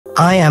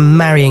I am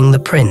marrying the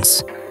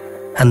prince,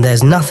 and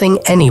there's nothing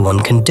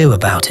anyone can do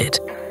about it.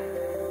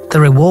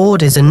 The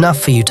reward is enough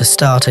for you to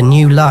start a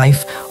new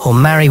life or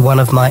marry one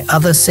of my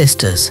other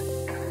sisters.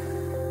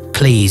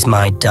 Please,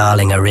 my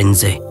darling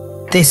Arinze,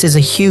 this is a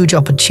huge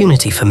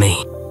opportunity for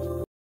me."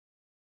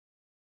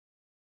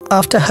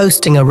 After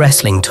hosting a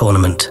wrestling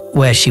tournament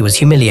where she was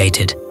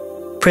humiliated,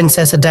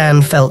 Princess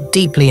Adanne felt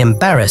deeply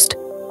embarrassed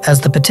as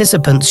the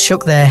participants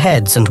shook their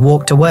heads and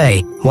walked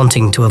away,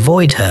 wanting to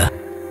avoid her.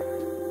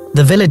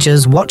 The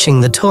villagers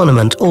watching the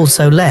tournament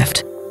also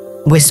left,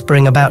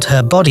 whispering about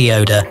her body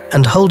odor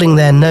and holding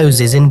their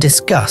noses in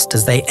disgust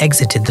as they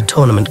exited the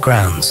tournament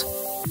grounds.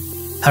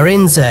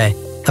 Arinze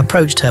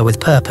approached her with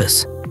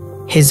purpose,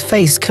 his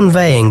face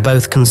conveying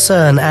both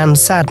concern and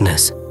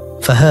sadness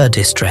for her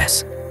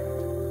distress.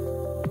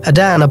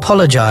 Adanne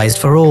apologized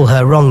for all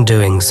her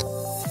wrongdoings.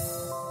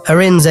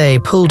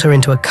 Arinze pulled her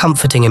into a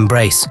comforting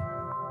embrace.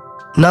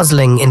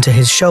 Nuzzling into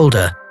his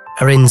shoulder,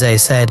 Arinze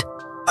said,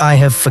 "I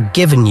have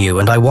forgiven you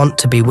and I want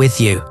to be with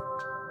you.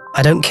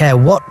 I don't care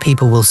what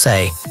people will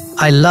say.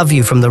 I love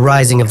you from the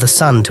rising of the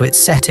sun to its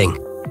setting.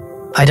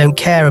 I don't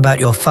care about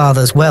your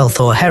father's wealth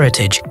or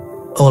heritage.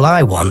 All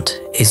I want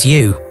is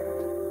you.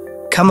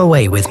 Come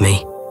away with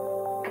me,"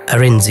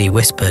 Arinze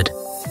whispered.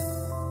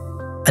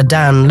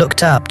 Adanne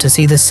looked up to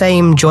see the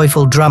same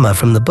joyful drummer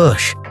from the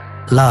bush,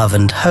 love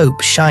and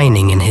hope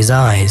shining in his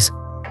eyes.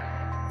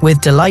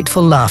 With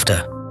delightful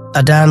laughter,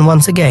 Adanne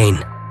once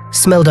again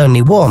smelled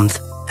only warmth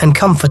and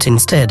comfort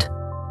instead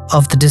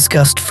of the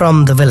disgust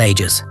from the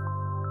villagers.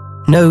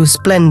 No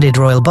splendid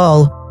royal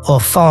ball or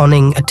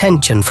fawning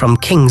attention from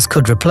kings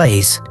could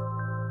replace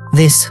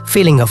this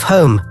feeling of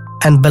home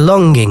and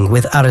belonging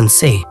with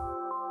Arinze.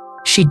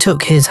 She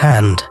took his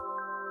hand.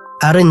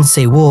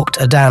 Arinze walked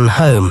Adanne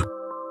home.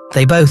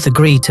 They both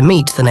agreed to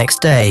meet the next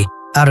day.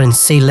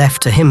 Arinze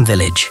left to him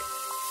village.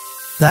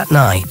 That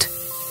night,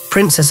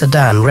 Princess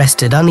Adanne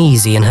rested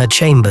uneasy in her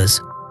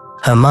chambers,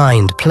 her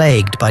mind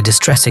plagued by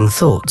distressing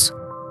thoughts.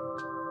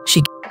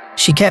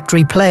 She kept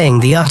replaying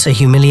the utter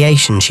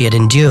humiliation she had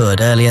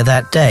endured earlier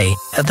that day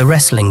at the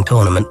wrestling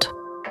tournament.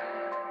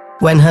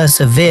 When her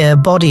severe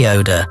body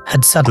odor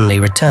had suddenly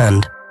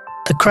returned,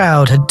 the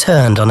crowd had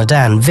turned on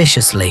Adanne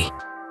viciously.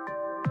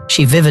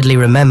 She vividly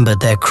remembered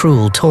their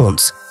cruel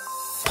taunts,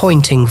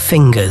 pointing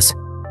fingers,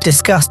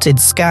 disgusted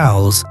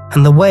scowls,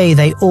 and the way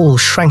they all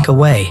shrank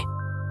away,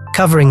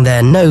 covering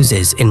their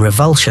noses in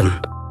revulsion.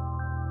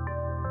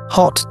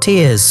 Hot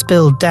tears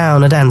spilled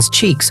down Adanne's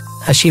cheeks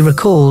as she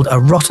recalled a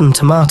rotten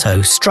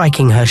tomato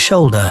striking her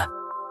shoulder,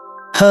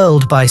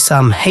 hurled by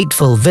some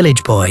hateful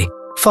village boy,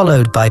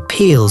 followed by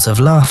peals of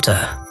laughter.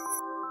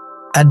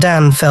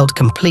 Adanne felt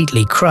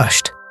completely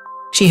crushed.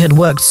 She had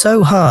worked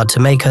so hard to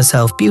make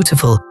herself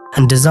beautiful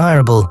and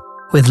desirable,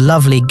 with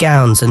lovely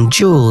gowns and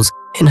jewels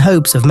in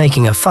hopes of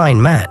making a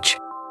fine match.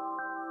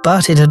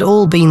 But it had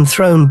all been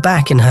thrown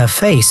back in her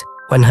face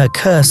when her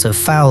curse of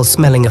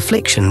foul-smelling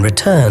affliction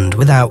returned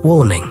without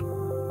warning.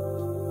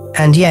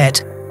 And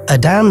yet,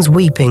 Adanne's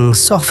weeping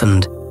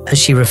softened as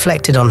she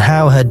reflected on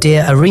how her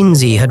dear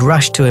Arinze had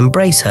rushed to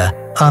embrace her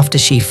after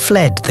she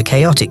fled the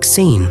chaotic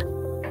scene.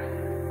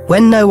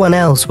 When no one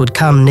else would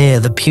come near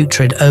the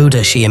putrid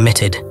odor she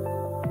emitted,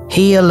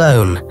 he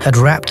alone had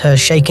wrapped her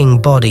shaking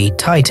body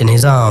tight in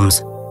his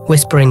arms,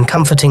 whispering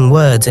comforting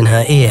words in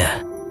her ear.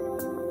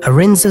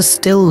 Arinze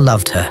still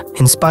loved her,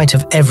 in spite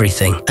of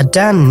everything.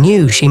 Adanne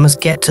knew she must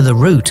get to the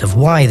root of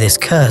why this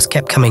curse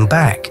kept coming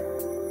back.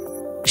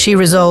 She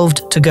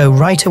resolved to go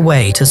right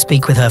away to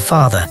speak with her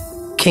father,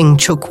 King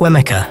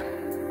Chukwuemeka.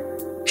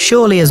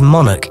 Surely as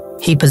monarch,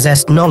 he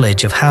possessed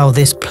knowledge of how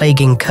this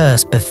plaguing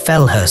curse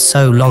befell her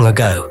so long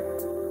ago.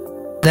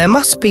 There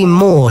must be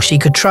more she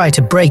could try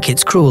to break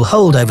its cruel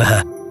hold over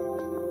her.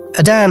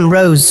 Adanne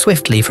rose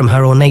swiftly from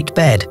her ornate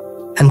bed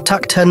and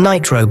tucked her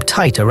nightrobe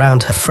tight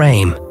around her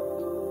frame.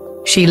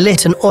 She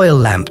lit an oil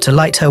lamp to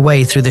light her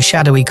way through the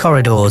shadowy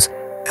corridors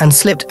and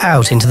slipped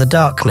out into the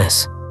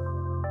darkness.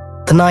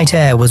 The night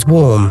air was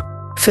warm,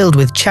 filled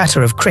with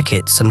chatter of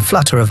crickets and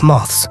flutter of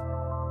moths.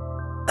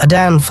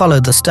 Adanne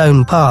followed the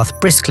stone path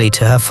briskly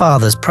to her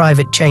father's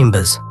private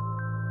chambers.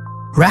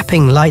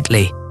 Rapping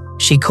lightly,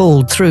 she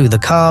called through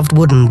the carved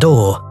wooden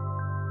door.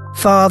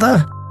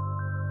 "Father,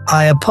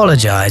 I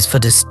apologize for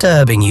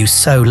disturbing you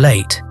so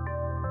late,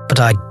 but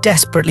I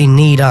desperately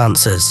need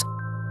answers."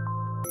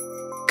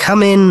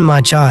 "Come in,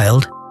 my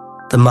child,"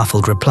 the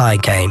muffled reply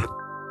came.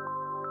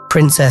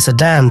 Princess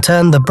Adanne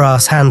turned the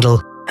brass handle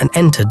and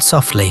entered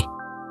softly.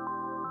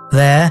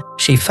 There,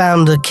 she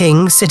found the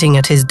king sitting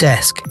at his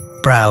desk,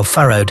 brow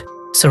furrowed,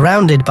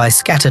 surrounded by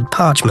scattered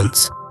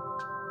parchments.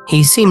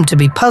 He seemed to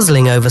be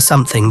puzzling over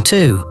something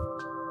too.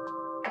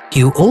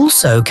 "You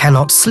also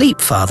cannot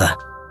sleep, father?"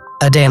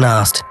 Adanne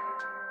asked.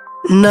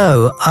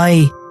 "No,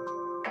 I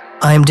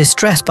am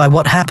distressed by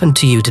what happened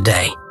to you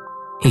today,"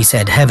 he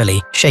said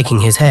heavily, shaking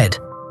his head.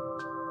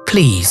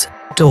 "Please,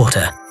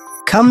 daughter,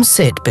 come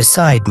sit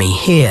beside me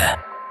here."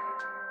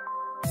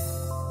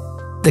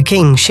 The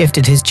king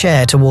shifted his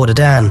chair toward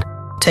Adanne,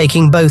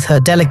 taking both her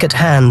delicate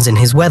hands in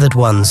his weathered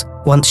ones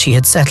once she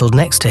had settled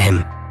next to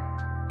him.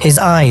 His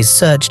eyes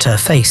searched her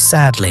face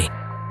sadly.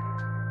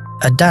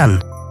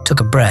 Adanne took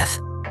a breath.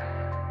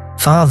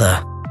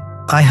 "Father,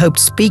 I hoped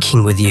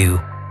speaking with you,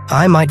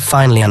 I might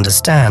finally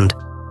understand.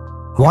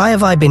 Why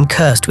have I been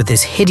cursed with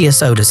this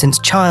hideous odor since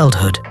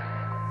childhood?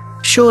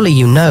 Surely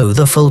you know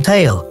the full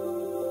tale.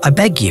 I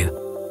beg you,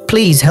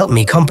 please help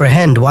me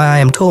comprehend why I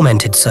am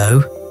tormented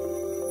so."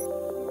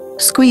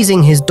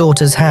 Squeezing his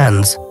daughter's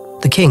hands,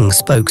 the king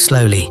spoke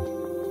slowly.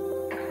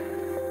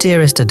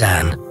 "Dearest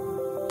Adanne,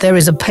 there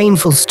is a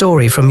painful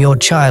story from your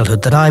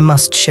childhood that I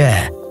must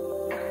share.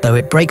 Though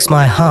it breaks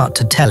my heart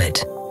to tell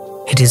it,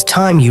 it is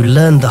time you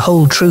learned the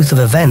whole truth of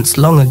events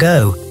long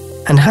ago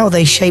and how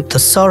they shape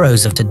the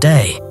sorrows of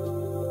today.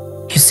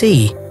 You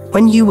see,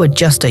 when you were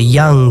just a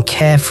young,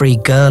 carefree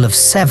girl of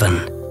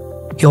 7,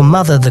 your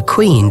mother, the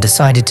queen,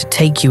 decided to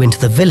take you into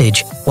the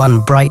village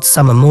one bright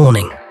summer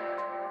morning.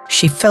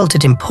 She felt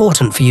it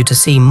important for you to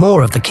see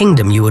more of the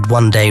kingdom you would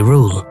one day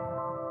rule.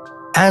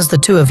 As the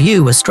two of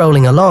you were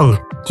strolling along,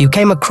 you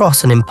came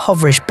across an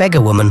impoverished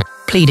beggar woman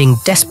pleading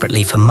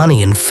desperately for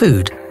money and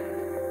food.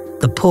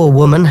 The poor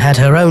woman had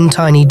her own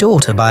tiny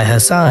daughter by her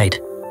side,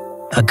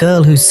 a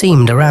girl who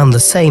seemed around the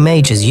same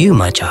age as you,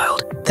 my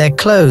child. Their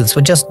clothes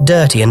were just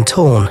dirty and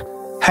torn,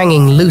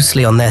 hanging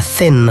loosely on their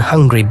thin,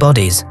 hungry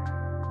bodies.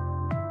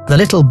 The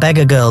little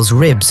beggar girl's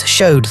ribs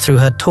showed through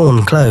her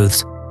torn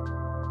clothes.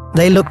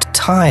 They looked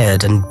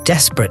tired and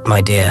desperate,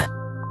 my dear.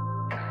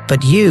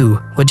 But you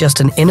were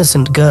just an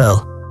innocent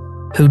girl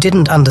who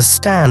didn't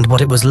understand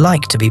what it was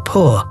like to be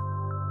poor.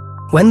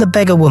 When the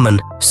beggar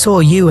woman saw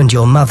you and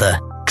your mother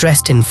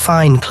dressed in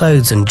fine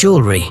clothes and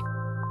jewelry,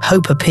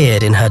 hope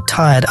appeared in her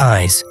tired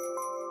eyes.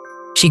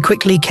 She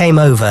quickly came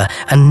over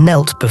and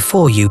knelt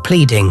before you,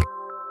 pleading,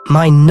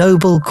 "My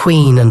noble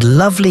queen and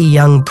lovely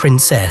young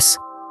princess,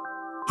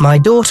 my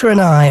daughter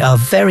and I are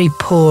very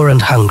poor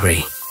and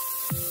hungry.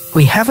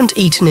 We haven't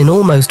eaten in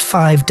almost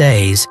 5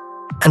 days,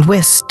 and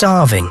we're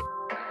starving.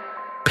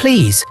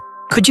 Please,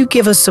 could you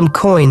give us some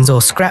coins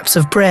or scraps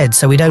of bread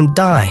so we don't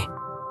die?"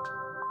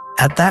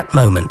 At that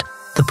moment,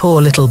 the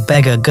poor little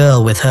beggar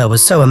girl with her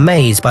was so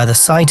amazed by the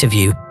sight of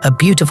you, a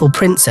beautiful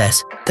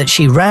princess, that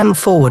she ran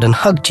forward and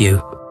hugged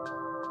you.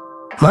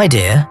 "My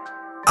dear,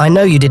 I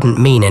know you didn't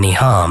mean any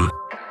harm.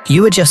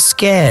 You were just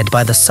scared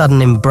by the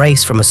sudden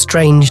embrace from a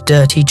strange,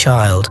 dirty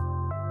child.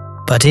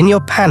 But in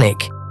your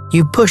panic,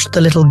 you pushed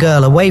the little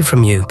girl away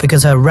from you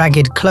because her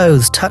ragged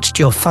clothes touched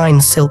your fine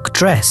silk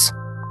dress.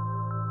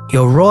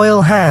 Your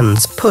royal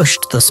hands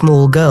pushed the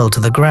small girl to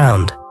the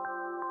ground.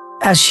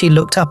 As she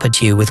looked up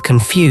at you with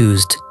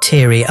confused,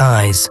 teary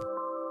eyes,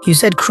 you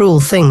said cruel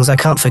things I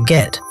can't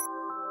forget.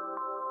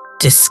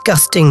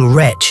 'Disgusting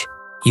wretch,'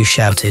 you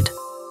shouted.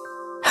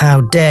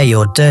 'How dare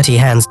your dirty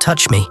hands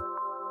touch me?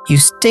 You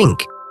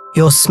stink.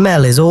 Your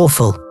smell is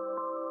awful.'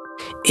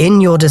 In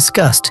your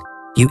disgust,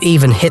 you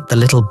even hit the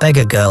little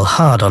beggar girl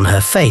hard on her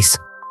face.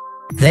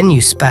 Then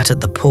you spat at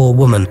the poor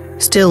woman,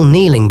 still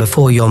kneeling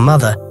before your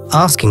mother,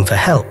 asking for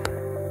help.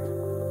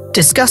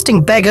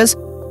 'Disgusting beggars,'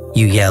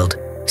 you yelled.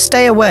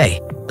 'Stay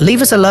away.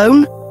 Leave us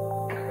alone.'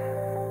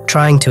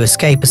 Trying to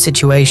escape a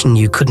situation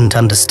you couldn't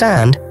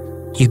understand,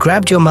 you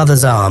grabbed your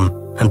mother's arm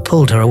and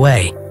pulled her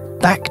away,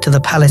 back to the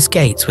palace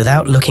gates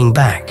without looking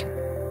back.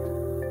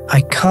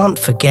 I can't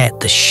forget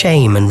the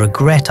shame and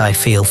regret I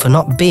feel for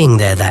not being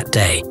there that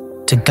day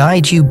to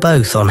guide you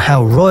both on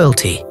how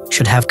royalty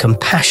should have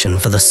compassion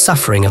for the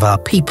suffering of our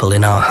people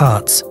in our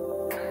hearts.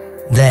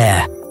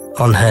 There,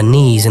 on her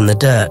knees in the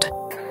dirt,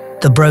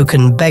 the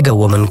broken beggar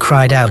woman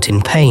cried out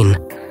in pain,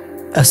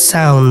 a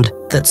sound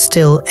that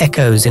still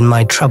echoes in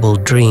my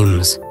troubled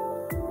dreams.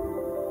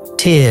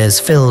 Tears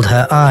filled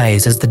her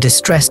eyes as the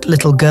distressed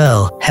little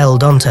girl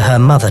held onto her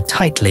mother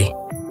tightly,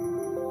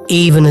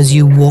 even as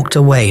you walked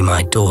away,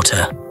 my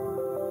daughter.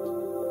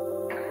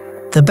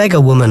 The beggar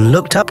woman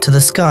looked up to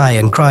the sky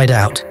and cried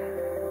out,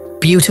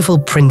 "Beautiful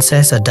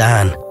Princess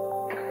Adanne,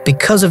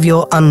 because of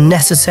your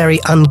unnecessary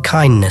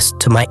unkindness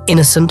to my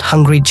innocent,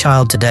 hungry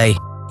child today,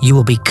 you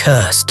will be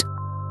cursed.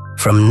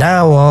 From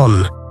now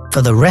on,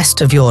 for the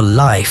rest of your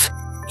life,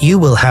 you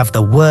will have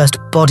the worst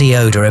body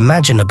odor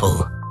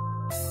imaginable.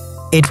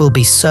 It will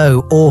be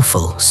so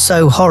awful,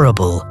 so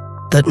horrible,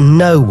 that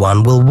no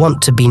one will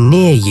want to be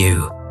near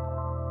you.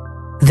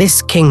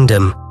 This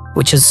kingdom,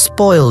 which has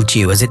spoiled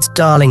you as its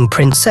darling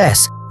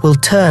princess, will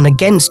turn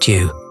against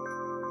you.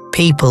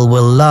 People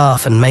will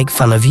laugh and make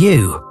fun of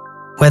you,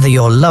 whether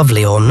you're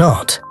lovely or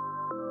not.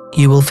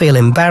 You will feel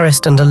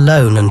embarrassed and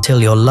alone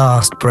until your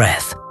last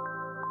breath."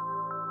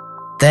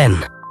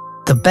 Then,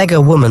 the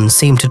beggar woman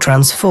seemed to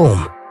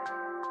transform.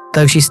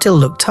 Though she still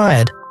looked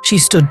tired, she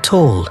stood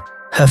tall,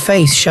 her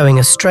face showing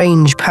a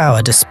strange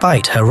power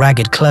despite her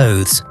ragged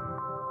clothes.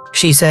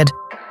 She said,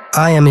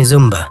 "I am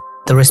Izumba,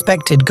 the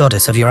respected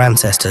goddess of your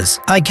ancestors.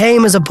 I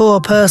came as a poor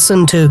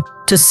person to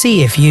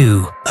see if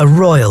you, a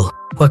royal,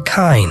 were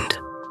kind.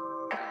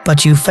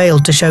 But you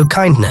failed to show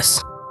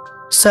kindness.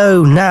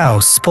 So now,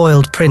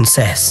 spoiled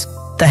princess,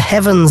 the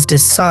heavens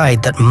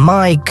decide that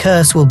my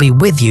curse will be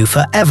with you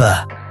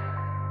forever."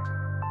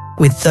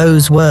 With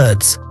those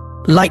words,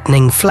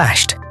 lightning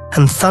flashed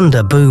and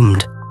thunder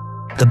boomed.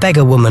 The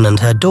beggar woman and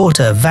her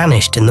daughter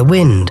vanished in the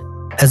wind,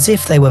 as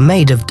if they were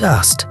made of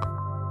dust.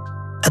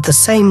 At the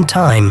same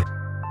time,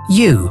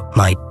 you,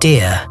 my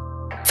dear,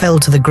 fell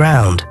to the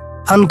ground,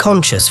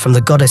 unconscious from the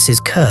goddess's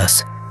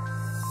curse.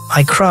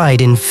 I cried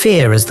in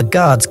fear as the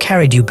guards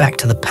carried you back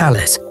to the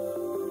palace.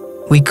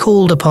 We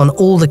called upon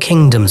all the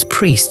kingdom's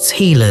priests,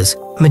 healers,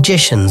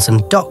 magicians,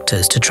 and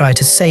doctors to try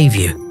to save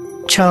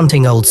you,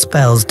 chanting old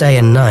spells day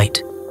and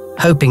night,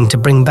 hoping to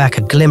bring back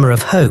a glimmer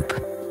of hope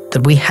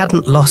that we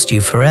hadn't lost you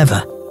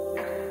forever.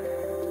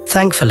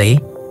 Thankfully,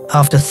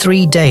 after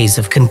 3 days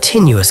of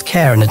continuous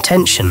care and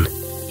attention,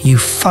 you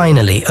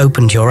finally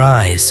opened your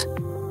eyes,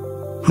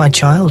 my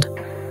child.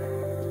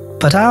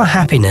 But our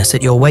happiness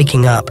at your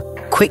waking up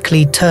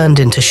quickly turned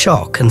into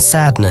shock and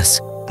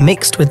sadness,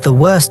 mixed with the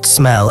worst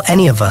smell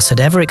any of us had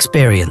ever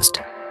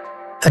experienced.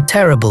 A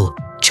terrible,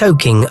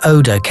 choking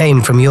odor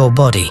came from your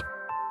body,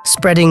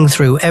 spreading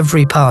through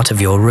every part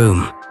of your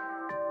room.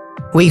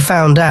 We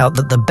found out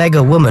that the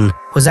beggar woman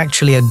was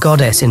actually a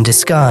goddess in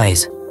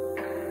disguise.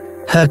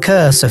 Her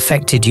curse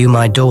affected you,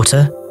 my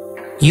daughter.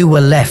 You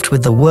were left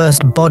with the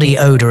worst body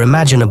odor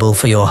imaginable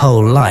for your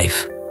whole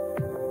life.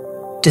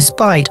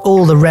 Despite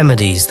all the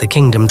remedies the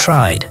kingdom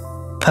tried,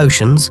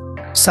 potions,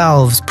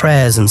 salves,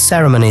 prayers, and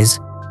ceremonies,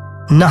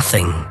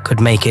 nothing could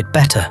make it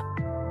better.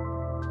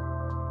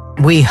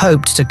 We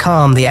hoped to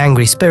calm the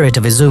angry spirit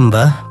of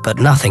Izumba, but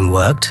nothing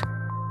worked.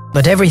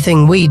 But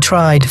everything we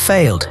tried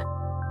failed.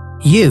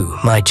 You,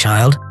 my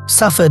child,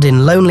 suffered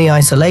in lonely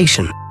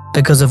isolation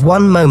because of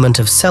one moment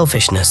of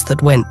selfishness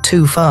that went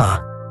too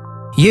far.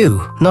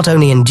 You not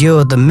only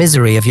endured the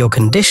misery of your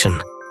condition,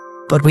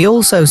 but we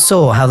also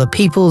saw how the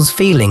people's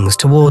feelings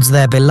towards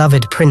their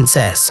beloved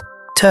princess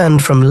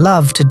turned from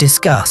love to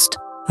disgust,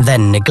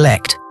 then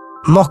neglect,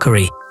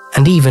 mockery,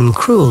 and even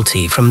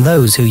cruelty from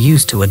those who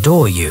used to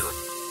adore you.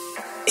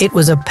 It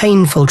was a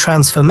painful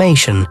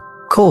transformation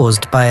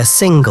caused by a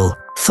single,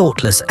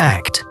 thoughtless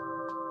act.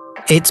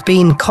 It's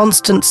been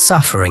constant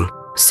suffering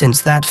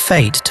since that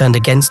fate turned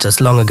against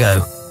us long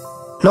ago,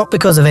 not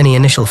because of any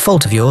initial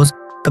fault of yours,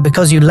 but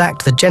because you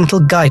lacked the gentle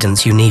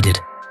guidance you needed.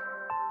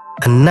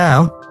 And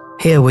now,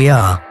 here we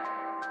are,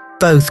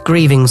 both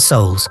grieving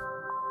souls.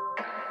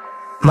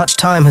 Much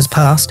time has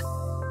passed,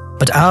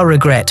 but our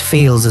regret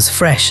feels as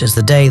fresh as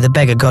the day the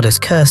beggar goddess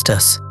cursed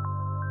us.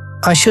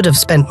 I should have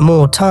spent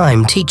more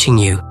time teaching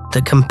you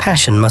that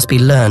compassion must be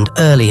learned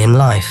early in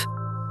life.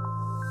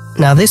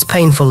 Now this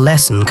painful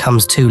lesson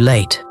comes too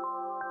late,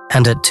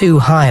 and at too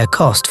high a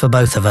cost for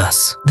both of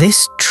us.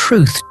 This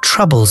truth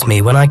troubles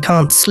me when I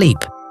can't sleep.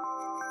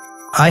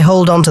 I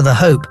hold on to the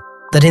hope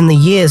that in the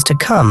years to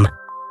come,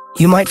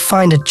 you might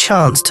find a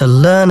chance to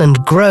learn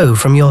and grow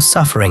from your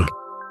suffering,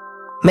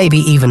 maybe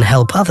even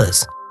help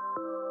others.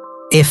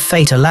 If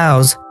fate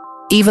allows,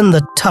 even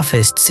the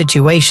toughest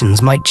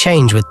situations might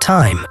change with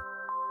time.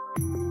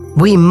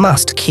 We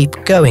must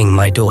keep going,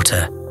 my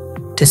daughter,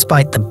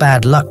 despite the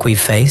bad luck we've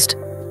faced.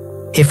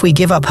 If we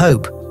give up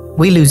hope,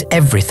 we lose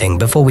everything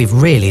before we've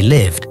really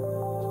lived.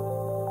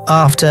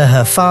 After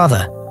her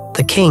father,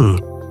 the king,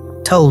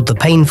 told the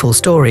painful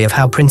story of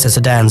how Princess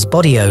Adanne's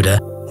body odor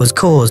was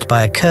caused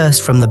by a curse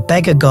from the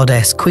beggar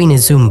goddess Queen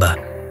Izumba,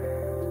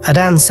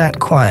 Adanne sat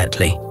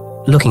quietly,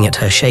 looking at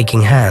her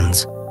shaking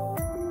hands.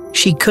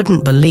 She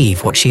couldn't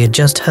believe what she had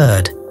just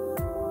heard.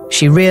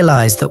 She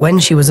realized that when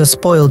she was a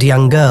spoiled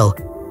young girl,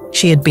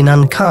 she had been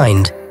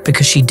unkind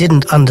because she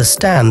didn't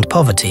understand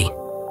poverty.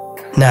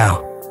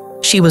 Now,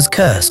 she was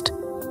cursed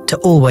to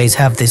always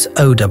have this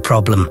odor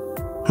problem,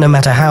 no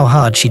matter how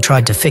hard she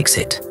tried to fix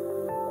it.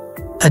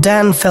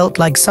 Adanne felt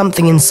like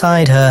something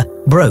inside her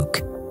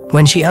broke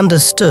when she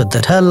understood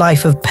that her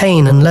life of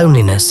pain and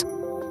loneliness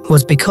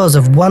was because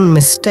of one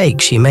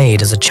mistake she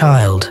made as a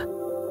child.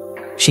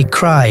 She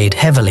cried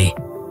heavily,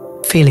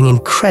 feeling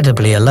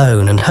incredibly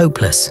alone and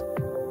hopeless.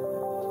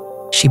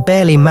 She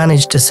barely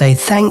managed to say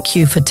 "thank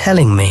you for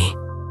telling me"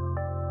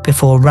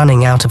 before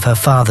running out of her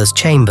father's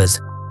chambers,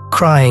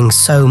 crying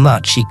so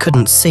much she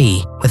couldn't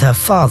see, with her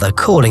father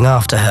calling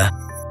after her.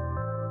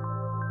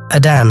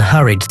 Adanne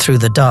hurried through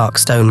the dark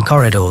stone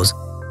corridors,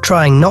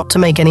 trying not to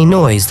make any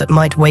noise that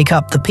might wake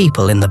up the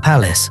people in the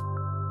palace.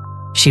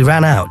 She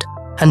ran out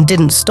and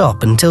didn't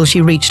stop until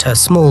she reached her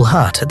small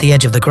hut at the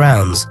edge of the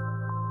grounds.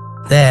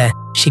 There,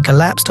 she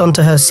collapsed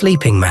onto her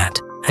sleeping mat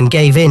and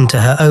gave in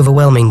to her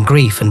overwhelming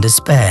grief and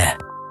despair.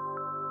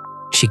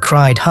 She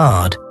cried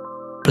hard,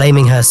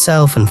 blaming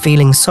herself and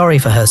feeling sorry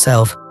for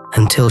herself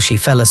until she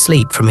fell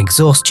asleep from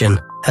exhaustion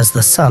as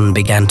the sun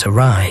began to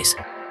rise.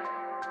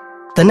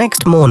 The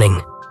next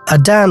morning,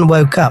 Adanne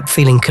woke up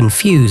feeling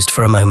confused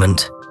for a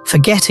moment,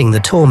 forgetting the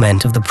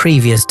torment of the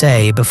previous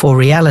day before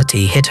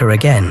reality hit her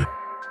again.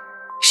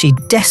 She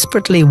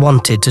desperately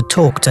wanted to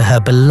talk to her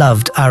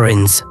beloved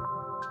Arinze,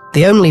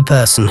 the only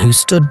person who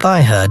stood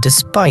by her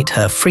despite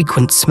her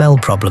frequent smell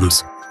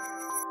problems.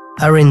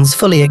 Arinze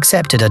fully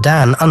accepted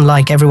Adanne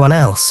unlike everyone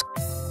else.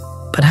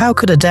 But how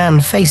could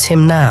Adanne face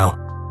him now,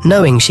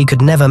 knowing she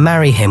could never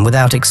marry him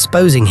without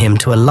exposing him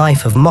to a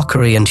life of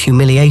mockery and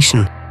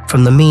humiliation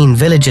from the mean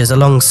villagers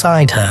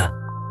alongside her?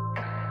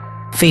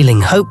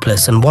 Feeling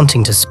hopeless and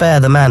wanting to spare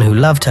the man who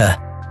loved her,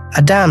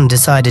 Adanne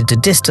decided to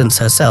distance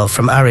herself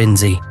from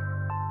Arinze.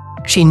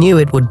 She knew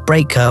it would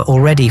break her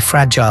already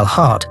fragile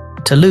heart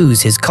to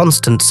lose his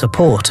constant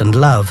support and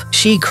love.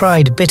 She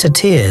cried bitter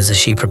tears as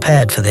she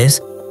prepared for this,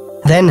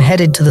 then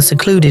headed to the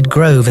secluded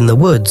grove in the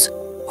woods,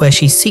 where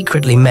she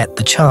secretly met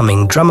the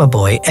charming drummer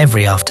boy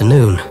every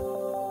afternoon.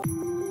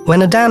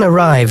 When Adanne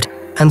arrived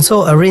and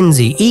saw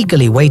Arinze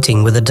eagerly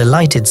waiting with a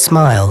delighted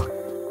smile,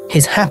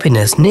 his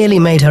happiness nearly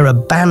made her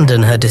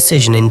abandon her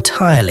decision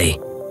entirely.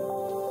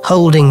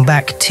 Holding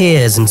back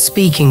tears and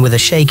speaking with a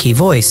shaky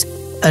voice,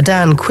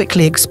 Adanne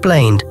quickly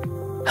explained,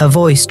 her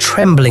voice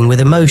trembling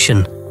with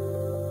emotion.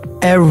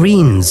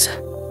 "Arinze,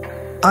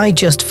 I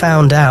just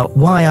found out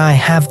why I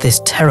have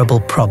this terrible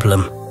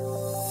problem.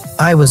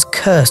 I was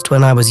cursed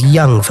when I was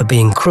young for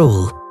being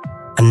cruel,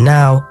 and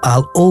now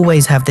I'll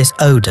always have this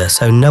odor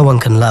so no one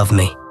can love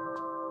me."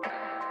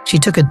 She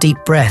took a deep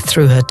breath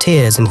through her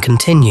tears and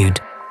continued,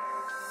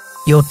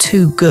 "You're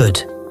too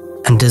good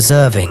and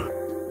deserving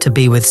to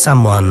be with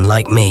someone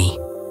like me,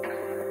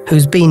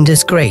 who's been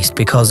disgraced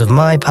because of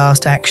my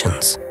past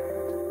actions."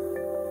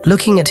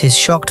 Looking at his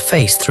shocked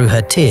face through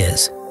her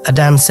tears,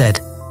 Adanne said,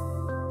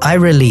 "I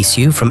release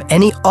you from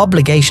any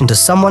obligation to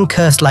someone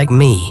cursed like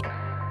me.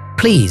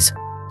 Please,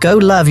 go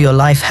love your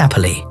life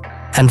happily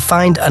and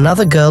find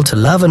another girl to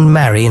love and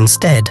marry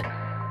instead."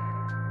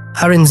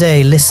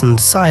 Arinze listened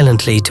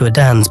silently to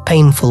Adanne's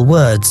painful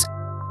words,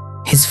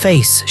 his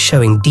face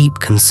showing deep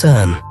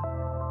concern.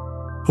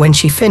 When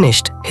she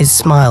finished, his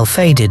smile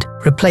faded,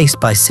 replaced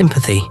by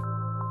sympathy.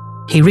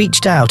 He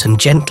reached out and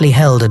gently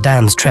held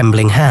Adanne's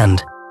trembling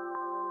hand.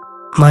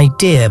 "My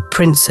dear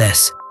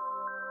princess,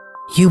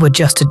 you were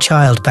just a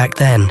child back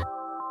then.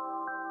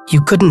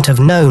 You couldn't have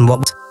known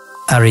what,"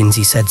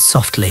 Arinze said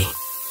softly.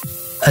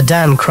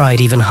 Adanne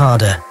cried even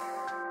harder.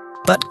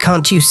 "But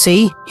can't you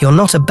see? You're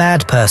not a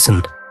bad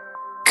person.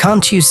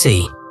 Can't you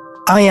see?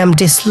 I am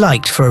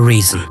disliked for a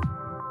reason.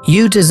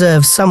 You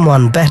deserve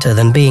someone better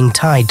than being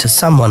tied to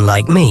someone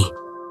like me,"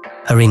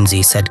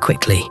 Arinze said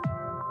quickly.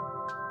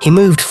 He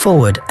moved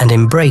forward and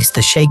embraced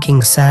the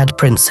shaking, sad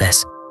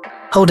princess,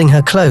 holding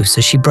her close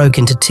as she broke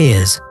into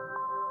tears.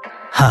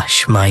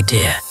 "Hush, my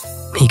dear,"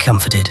 he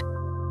comforted.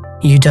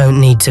 "You don't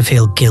need to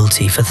feel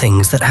guilty for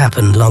things that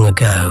happened long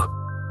ago.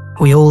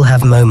 We all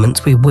have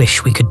moments we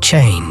wish we could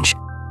change."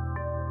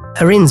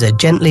 Arinze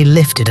gently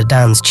lifted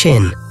Adanne's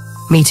chin,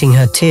 meeting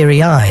her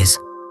teary eyes.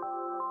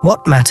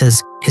 "What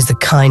matters is the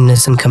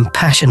kindness and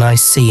compassion I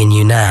see in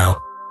you now.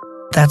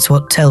 That's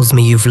what tells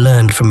me you've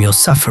learned from your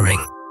suffering."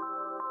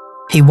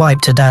 He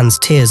wiped Adanne's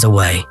tears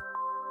away.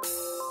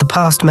 "The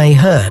past may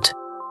hurt,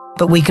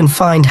 but we can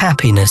find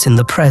happiness in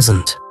the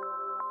present.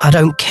 I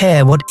don't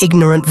care what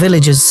ignorant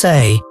villagers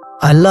say.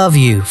 I love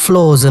you,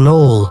 flaws and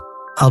all.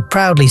 I'll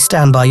proudly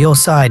stand by your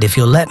side if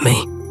you'll let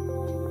me."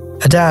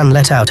 Adanne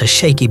let out a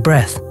shaky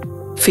breath,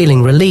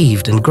 feeling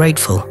relieved and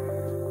grateful.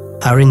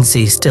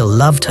 Arinze still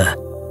loved her,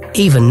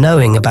 even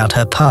knowing about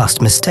her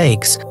past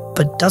mistakes.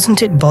 "But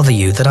doesn't it bother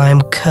you that I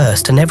am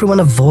cursed and everyone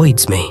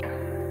avoids me?"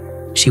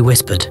 she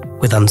whispered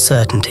with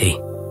uncertainty.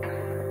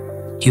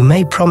 "You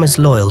may promise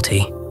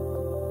loyalty,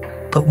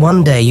 but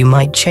one day you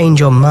might change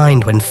your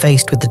mind when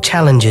faced with the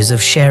challenges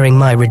of sharing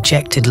my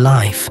rejected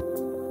life."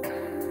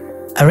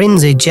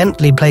 Arinze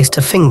gently placed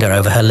a finger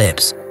over her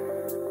lips.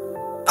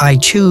 "I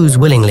choose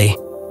willingly,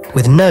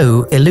 with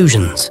no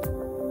illusions.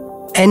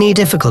 Any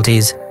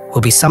difficulties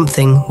will be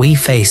something we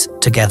face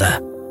together."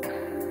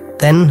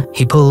 Then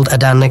he pulled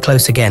Adanne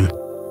close again.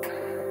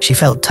 She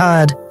felt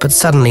tired but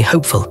suddenly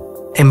hopeful,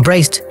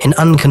 embraced in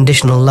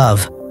unconditional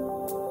love.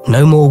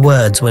 No more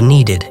words were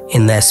needed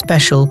in their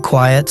special,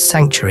 quiet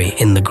sanctuary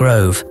in the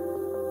grove.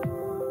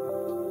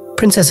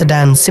 Princess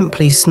Adanne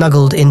simply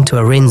snuggled into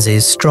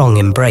Arinze's strong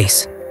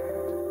embrace.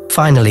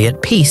 Finally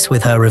at peace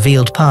with her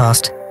revealed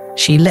past,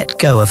 she let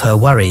go of her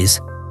worries,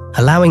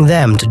 allowing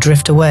them to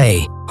drift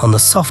away on the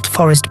soft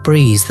forest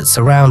breeze that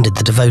surrounded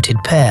the devoted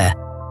pair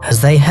as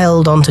they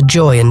held on to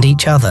joy and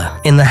each other.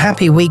 In the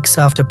happy weeks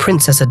after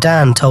Princess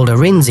Adanne told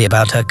Arinze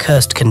about her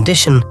cursed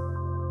condition,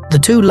 the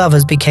two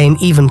lovers became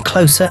even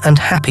closer and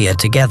happier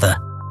together.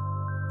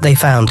 They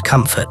found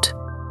comfort,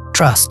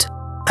 trust,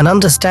 and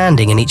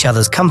understanding in each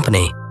other's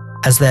company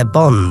as their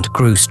bond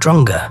grew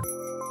stronger.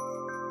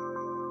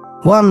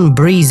 One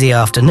breezy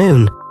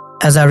afternoon,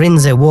 as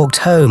Arinze walked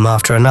home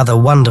after another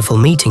wonderful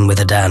meeting with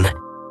Adanne,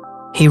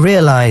 he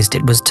realized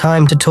it was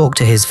time to talk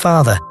to his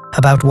father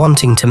about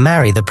wanting to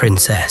marry the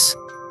princess.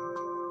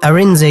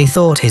 Arinze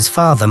thought his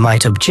father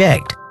might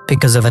object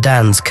because of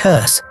Adanne's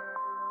curse,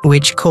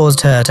 which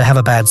caused her to have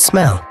a bad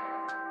smell.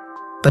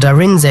 But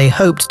Arinze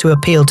hoped to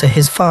appeal to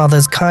his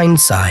father's kind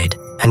side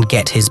and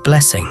get his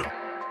blessing.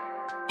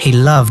 He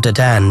loved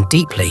Adanne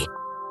deeply,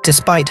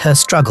 despite her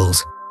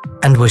struggles,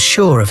 and was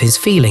sure of his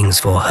feelings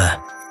for her.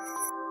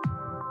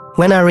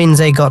 When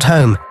Arinze got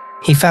home,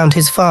 he found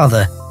his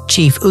father,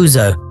 Chief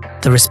Uzo,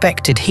 the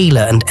respected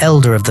healer and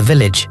elder of the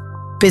village,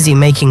 busy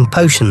making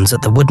potions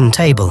at the wooden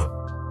table.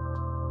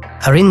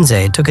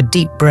 Arinze took a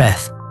deep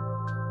breath.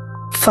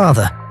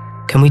 "Father,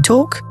 can we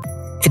talk?"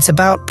 It's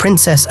about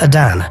Princess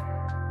Adanne.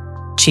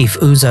 Chief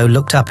Uzo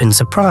looked up in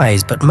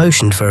surprise but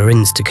motioned for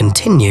Arinze to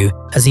continue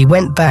as he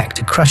went back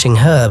to crushing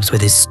herbs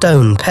with his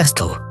stone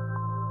pestle.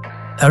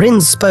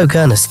 Arinze spoke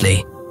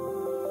earnestly.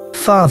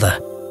 Father,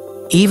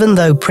 even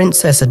though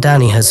Princess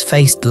Adanne has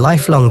faced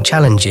lifelong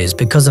challenges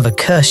because of a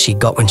curse she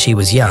got when she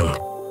was young,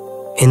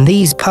 in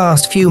these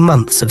past few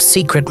months of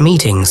secret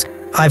meetings,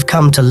 I've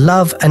come to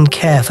love and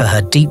care for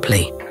her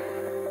deeply.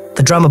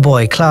 The drummer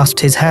boy clasped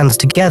his hands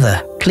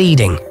together,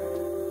 pleading,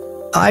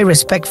 I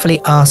respectfully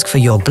ask for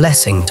your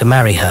blessing to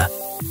marry her.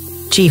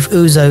 Chief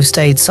Uzo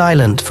stayed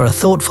silent for a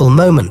thoughtful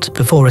moment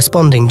before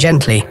responding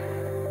gently.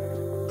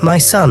 My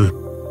son,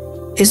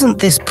 isn't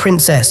this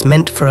princess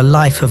meant for a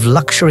life of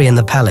luxury in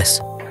the palace?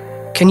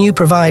 Can you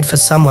provide for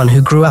someone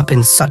who grew up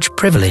in such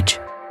privilege?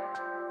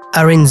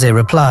 Arinze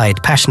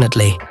replied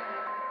passionately.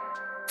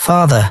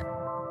 Father,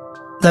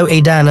 though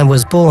Adanne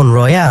was born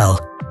royale,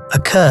 a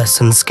curse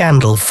and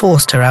scandal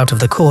forced her out of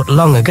the court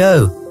long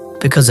ago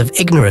because of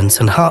ignorance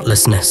and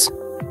heartlessness.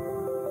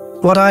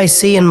 What I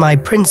see in my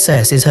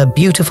princess is her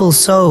beautiful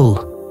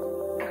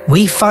soul.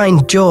 We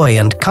find joy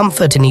and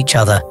comfort in each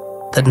other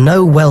that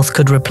no wealth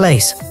could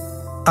replace.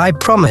 I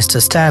promise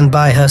to stand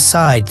by her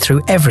side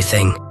through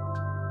everything.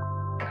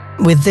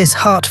 With this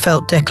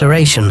heartfelt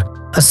declaration,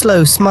 a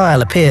slow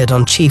smile appeared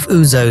on Chief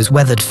Uzo's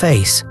weathered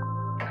face.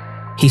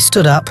 He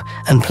stood up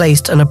and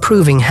placed an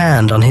approving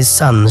hand on his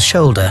son's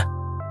shoulder.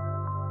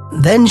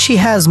 Then she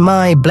has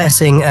my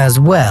blessing as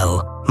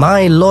well,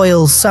 my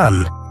loyal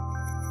son.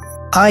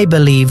 I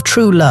believe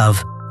true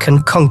love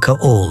can conquer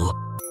all.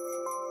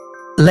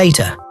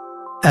 Later,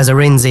 as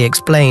Arinze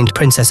explained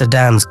Princess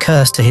Adanne's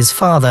curse to his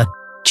father,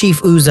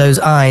 Chief Uzo's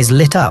eyes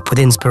lit up with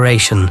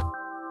inspiration.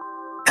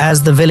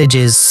 As the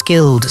village's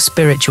skilled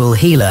spiritual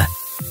healer,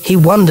 he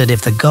wondered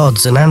if the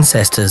gods and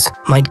ancestors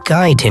might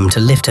guide him to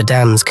lift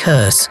Adanne's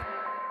curse.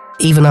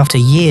 Even after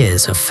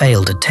years of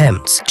failed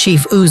attempts,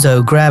 Chief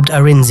Uzo grabbed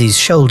Arinze's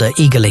shoulder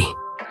eagerly.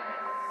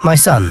 My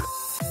son,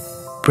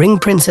 bring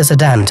Princess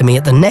Adanne to me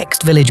at the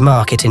next village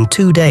market in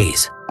 2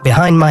 days,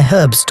 behind my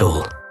herb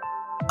stall.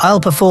 I'll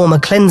perform a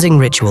cleansing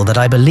ritual that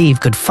I believe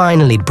could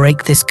finally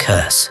break this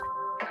curse.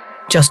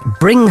 Just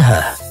bring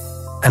her,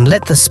 and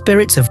let the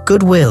spirits of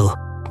goodwill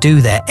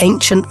do their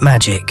ancient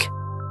magic.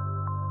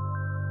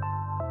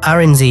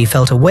 Arinze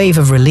felt a wave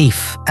of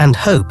relief and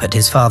hope at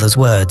his father's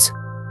words.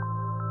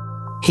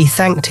 He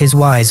thanked his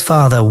wise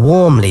father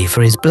warmly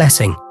for his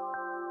blessing.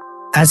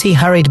 As he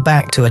hurried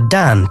back to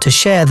Adanne to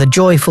share the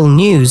joyful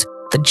news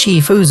that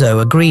Chief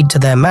Uzo agreed to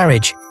their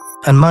marriage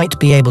and might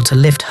be able to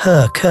lift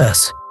her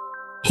curse,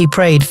 he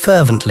prayed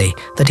fervently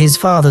that his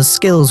father's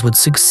skills would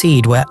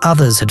succeed where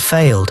others had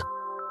failed,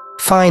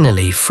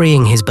 finally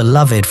freeing his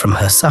beloved from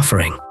her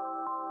suffering.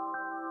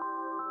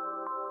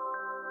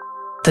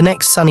 The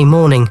next sunny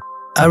morning,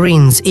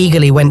 Arinze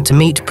eagerly went to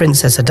meet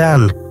Princess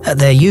Adanne at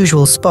their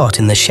usual spot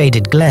in the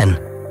shaded glen.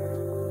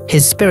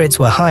 His spirits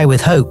were high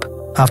with hope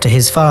after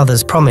his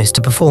father's promise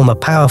to perform a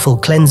powerful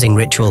cleansing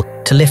ritual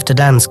to lift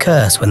Adanne's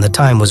curse when the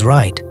time was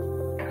right.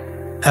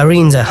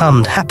 Arinze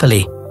hummed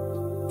happily,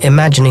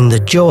 imagining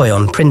the joy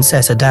on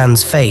Princess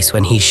Adanne's face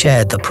when he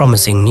shared the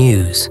promising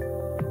news.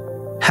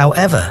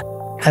 However,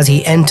 as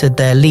he entered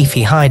their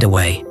leafy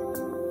hideaway,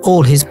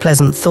 all his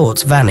pleasant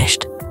thoughts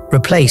vanished,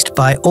 replaced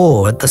by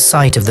awe at the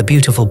sight of the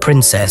beautiful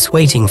princess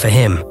waiting for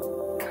him.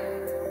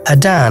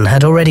 Adanne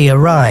had already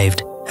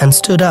arrived and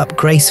stood up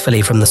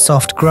gracefully from the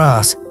soft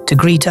grass to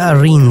greet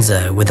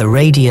Arinze with a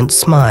radiant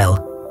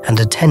smile and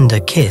a tender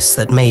kiss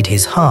that made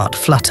his heart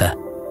flutter.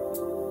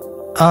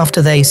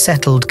 After they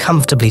settled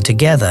comfortably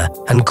together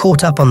and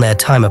caught up on their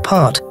time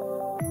apart,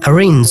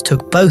 Arinze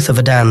took both of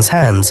Adanne's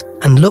hands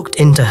and looked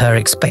into her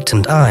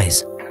expectant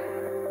eyes.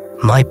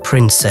 My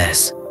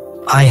princess,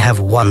 I have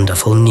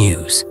wonderful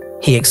news,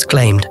 he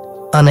exclaimed,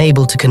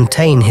 unable to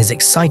contain his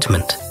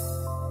excitement.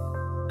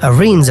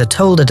 Arinze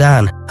told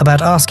Adanne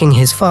about asking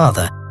his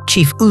father,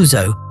 Chief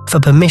Uzo, for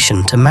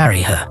permission to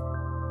marry her.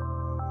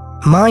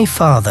 My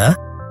father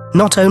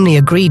not only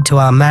agreed to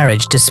our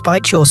marriage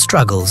despite your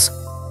struggles,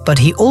 but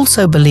he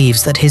also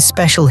believes that his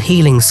special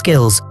healing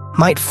skills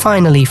might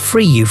finally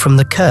free you from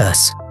the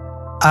curse,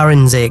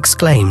 Arinze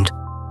exclaimed.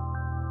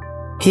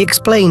 He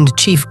explained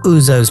Chief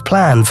Uzo's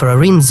plan for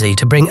Arinze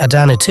to bring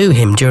Adanne to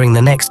him during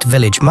the next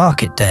village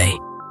market day.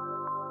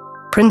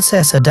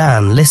 Princess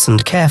Adanne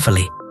listened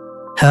carefully,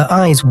 her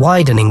eyes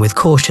widening with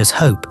cautious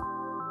hope.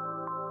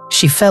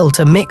 She felt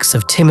a mix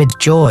of timid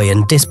joy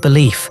and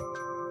disbelief,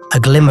 a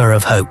glimmer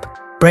of hope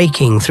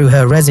breaking through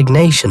her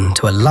resignation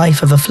to a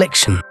life of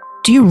affliction.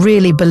 Do you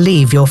really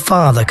believe your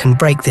father can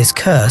break this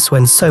curse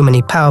when so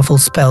many powerful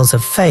spells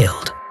have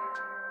failed?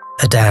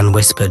 Adanne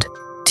whispered,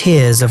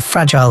 tears of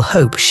fragile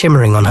hope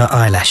shimmering on her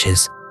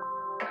eyelashes.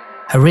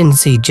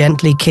 Arinze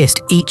gently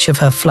kissed each of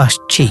her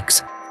flushed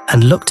cheeks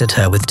and looked at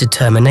her with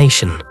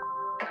determination.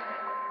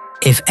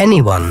 If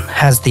anyone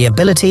has the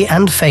ability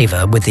and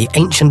favor with the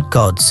ancient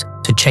gods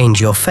to change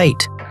your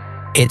fate,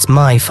 it's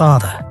my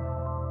father.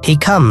 He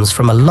comes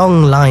from a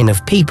long line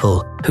of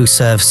people who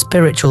serve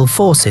spiritual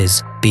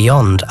forces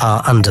beyond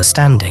our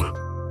understanding.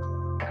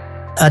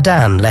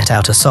 Adanne let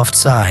out a soft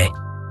sigh,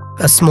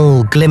 a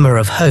small glimmer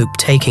of hope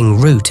taking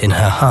root in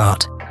her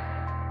heart.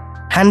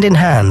 Hand in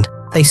hand,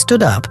 they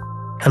stood up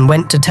and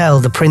went to tell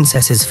the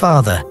princess's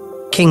father,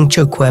 King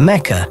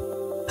Chukwuemeka,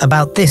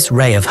 about this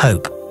ray of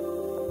hope.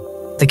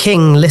 The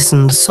king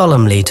listened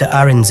solemnly to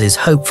Arinze's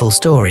hopeful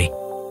story.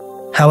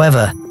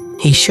 However,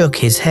 he shook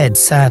his head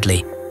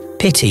sadly,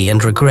 pity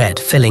and regret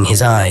filling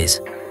his eyes.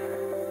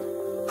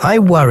 "I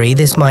worry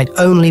this might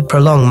only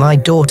prolong my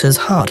daughter's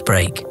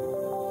heartbreak.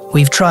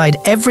 We've tried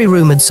every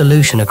rumored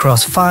solution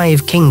across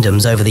 5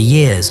 kingdoms over the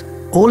years,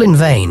 all in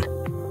vain.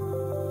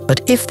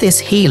 But if this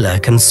healer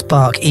can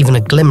spark even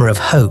a glimmer of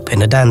hope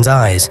in Adanne's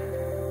eyes,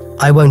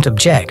 I won't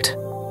object,"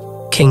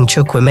 King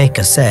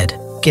Chukwuemeka said,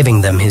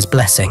 giving them his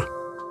blessing.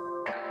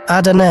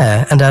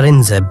 Adanne and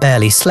Arinze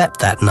barely slept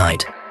that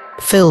night,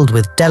 filled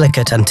with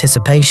delicate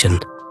anticipation.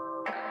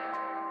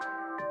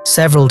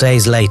 Several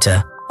days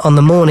later, on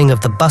the morning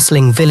of the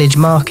bustling village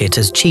market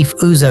as Chief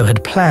Uzo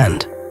had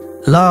planned,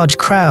 large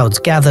crowds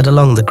gathered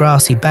along the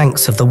grassy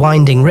banks of the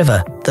winding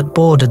river that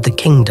bordered the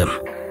kingdom.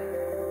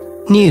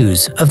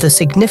 News of the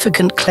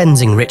significant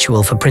cleansing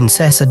ritual for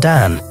Princess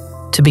Adanne,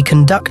 to be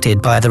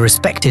conducted by the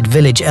respected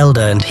village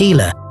elder and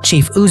healer,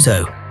 Chief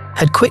Uzo,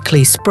 had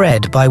quickly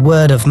spread by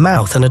word of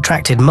mouth and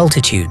attracted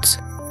multitudes.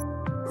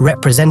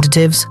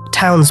 Representatives,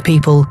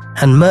 townspeople,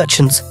 and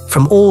merchants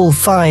from all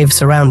 5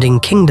 surrounding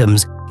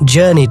kingdoms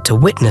journeyed to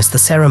witness the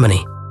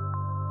ceremony.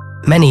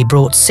 Many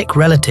brought sick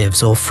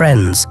relatives or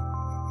friends,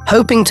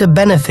 hoping to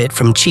benefit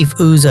from Chief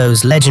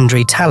Uzo's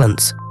legendary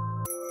talents.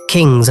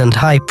 Kings and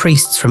high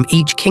priests from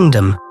each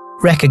kingdom,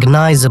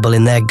 recognizable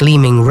in their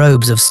gleaming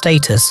robes of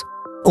status,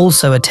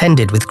 also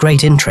attended with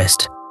great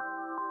interest.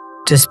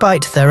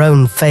 Despite their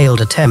own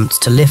failed attempts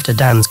to lift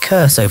Adanne's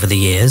curse over the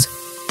years,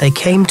 they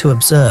came to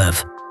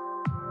observe.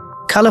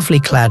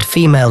 Colorfully clad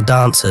female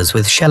dancers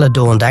with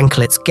shell-adorned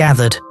anklets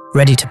gathered,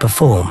 ready to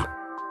perform.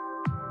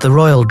 The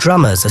royal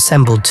drummers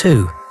assembled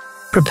too,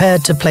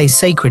 prepared to play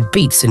sacred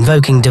beats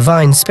invoking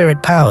divine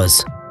spirit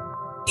powers.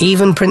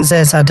 Even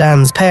Princess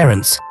Adanne's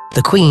parents,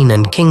 the Queen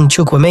and King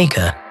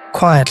Chukwuemeka,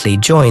 quietly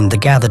joined the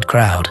gathered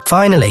crowd.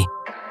 Finally,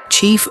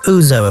 Chief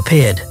Uzo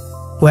appeared,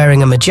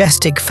 wearing a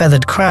majestic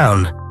feathered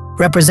crown,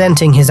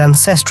 representing his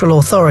ancestral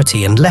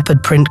authority and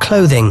leopard print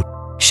clothing,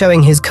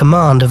 showing his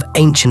command of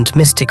ancient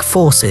mystic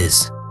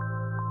forces.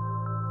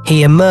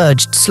 He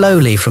emerged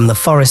slowly from the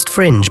forest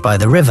fringe by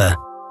the river.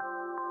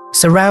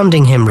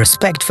 Surrounding him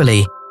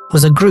respectfully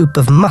was a group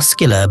of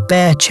muscular,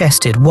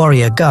 bare-chested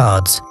warrior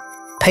guards,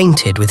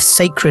 painted with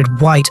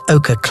sacred white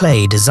ochre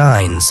clay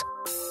designs.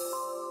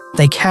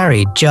 They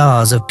carried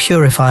jars of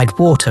purified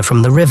water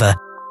from the river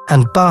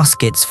and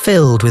baskets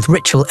filled with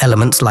ritual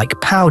elements like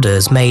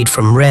powders made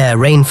from rare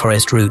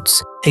rainforest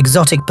roots,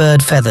 exotic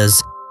bird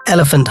feathers,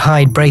 elephant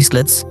hide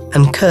bracelets,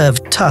 and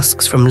curved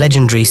tusks from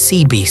legendary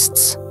sea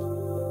beasts.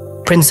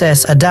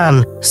 Princess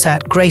Adanne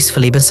sat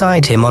gracefully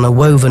beside him on a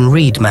woven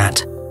reed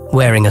mat,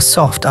 wearing a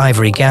soft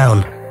ivory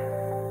gown.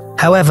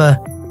 However,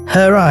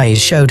 her eyes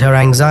showed her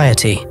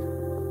anxiety.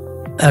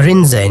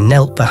 Arinze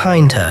knelt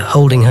behind her,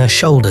 holding her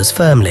shoulders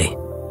firmly.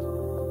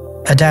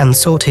 Adanne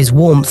sought his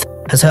warmth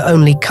as her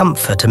only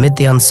comfort amid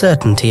the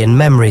uncertainty and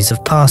memories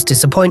of past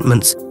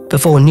disappointments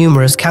before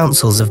numerous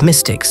councils of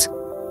mystics.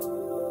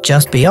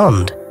 Just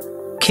beyond,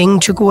 King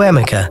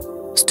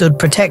Chukwuemeka stood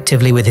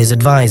protectively with his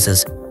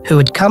advisors, who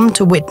had come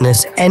to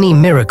witness any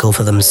miracle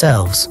for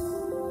themselves.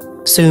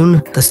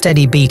 Soon, the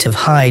steady beat of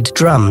hide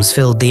drums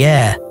filled the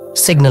air,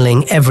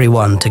 signaling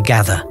everyone to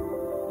gather.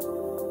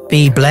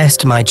 "Be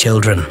blessed, my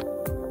children,"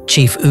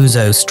 Chief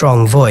Uzo's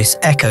strong voice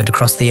echoed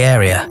across the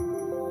area.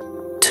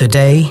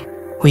 "Today,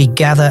 we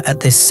gather at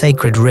this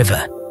sacred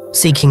river,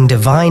 seeking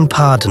divine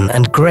pardon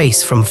and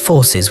grace from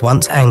forces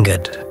once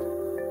angered."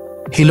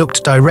 He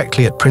looked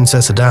directly at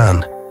Princess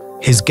Adanne,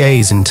 his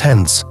gaze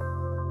intense.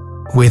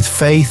 "With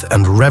faith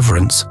and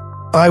reverence,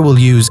 I will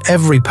use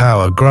every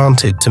power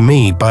granted to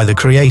me by the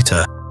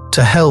Creator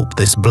to help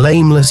this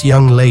blameless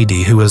young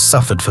lady who has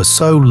suffered for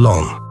so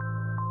long."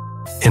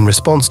 In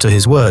response to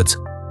his words,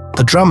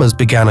 the drummers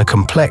began a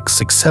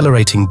complex,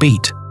 accelerating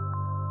beat.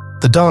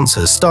 The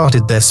dancers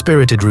started their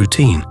spirited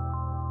routine,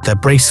 their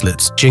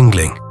bracelets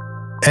jingling.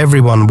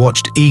 Everyone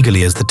watched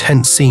eagerly as the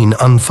tense scene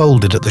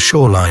unfolded at the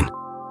shoreline,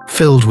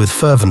 filled with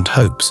fervent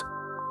hopes.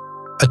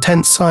 A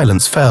tense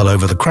silence fell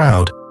over the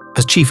crowd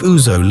as Chief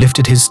Uzo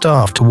lifted his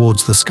staff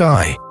towards the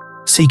sky,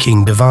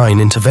 seeking divine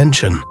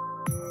intervention.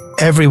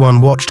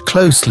 Everyone watched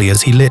closely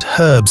as he lit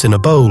herbs in a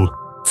bowl,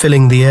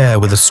 filling the air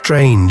with a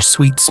strange,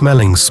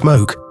 sweet-smelling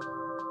smoke.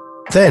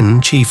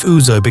 Then Chief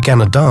Uzo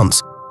began a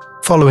dance,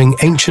 following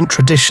ancient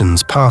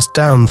traditions passed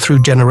down through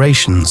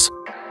generations.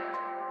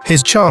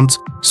 His chants,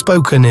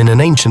 spoken in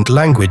an ancient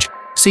language,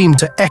 seemed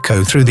to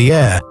echo through the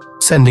air,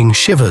 sending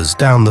shivers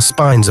down the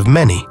spines of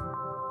many.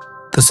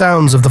 The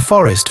sounds of the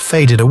forest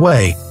faded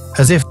away,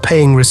 as if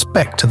paying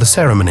respect to the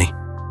ceremony.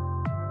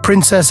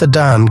 Princess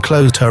Adanne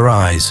closed her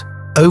eyes,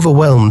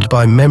 overwhelmed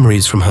by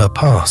memories from her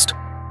past.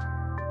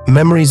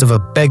 Memories of a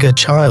beggar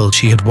child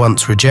she had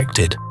once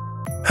rejected,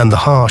 and the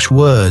harsh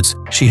words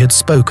she had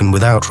spoken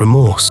without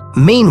remorse.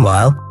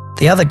 Meanwhile,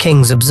 The other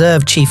kings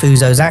observed Chief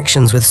Uzo's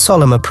actions with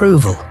solemn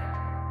approval,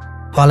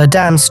 while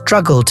Adanne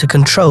struggled to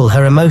control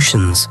her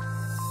emotions.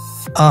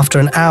 After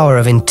an hour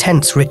of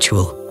intense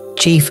ritual,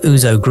 Chief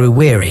Uzo grew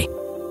weary,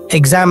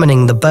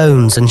 examining the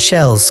bones and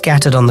shells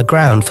scattered on the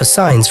ground for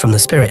signs from the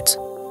spirits.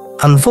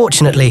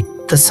 Unfortunately,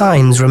 the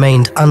signs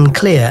remained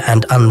unclear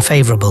and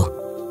unfavorable.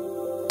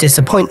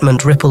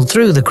 Disappointment rippled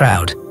through the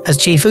crowd as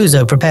Chief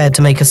Uzo prepared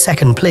to make a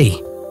second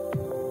plea.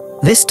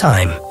 This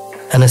time,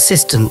 an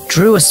assistant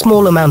drew a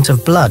small amount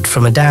of blood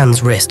from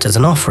Adanne's wrist as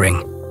an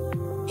offering.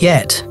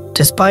 Yet,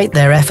 despite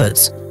their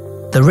efforts,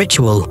 the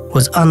ritual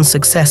was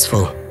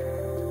unsuccessful.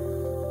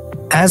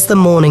 As the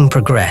morning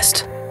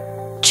progressed,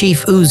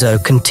 Chief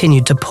Uzo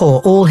continued to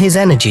pour all his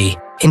energy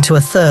into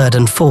a third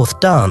and fourth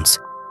dance,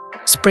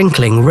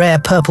 sprinkling rare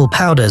purple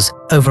powders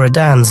over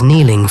Adanne's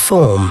kneeling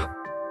form.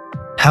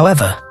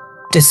 However,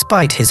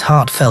 despite his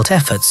heartfelt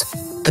efforts,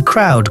 the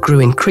crowd grew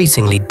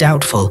increasingly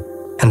doubtful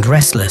and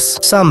restless.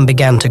 Some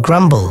began to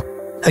grumble,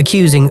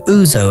 accusing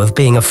Uzo of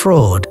being a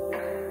fraud.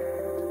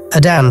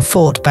 Adanne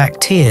fought back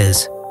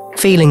tears,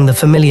 feeling the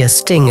familiar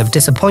sting of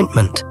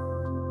disappointment.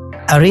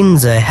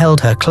 Arinze held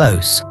her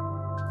close,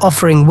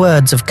 offering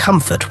words of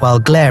comfort while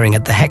glaring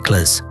at the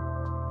hecklers.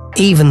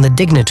 Even the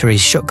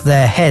dignitaries shook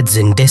their heads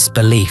in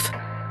disbelief,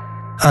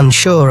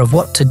 unsure of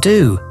what to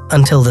do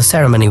until the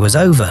ceremony was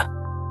over.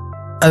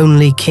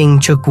 Only King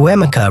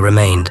Chukwuemeka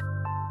remained,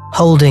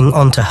 holding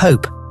on to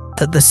hope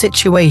that the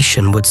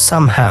situation would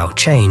somehow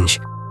change.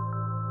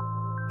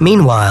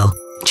 Meanwhile,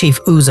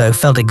 Chief Uzo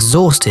felt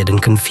exhausted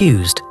and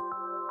confused.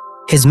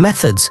 His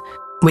methods,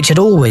 which had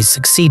always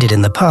succeeded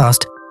in the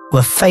past,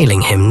 were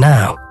failing him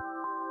now.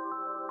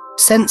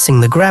 Sensing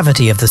the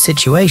gravity of the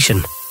situation,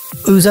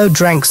 Uzo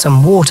drank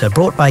some water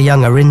brought by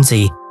young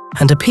Arinze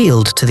and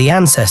appealed to the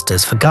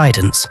ancestors for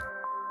guidance.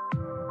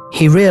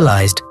 He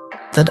realized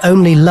that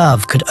only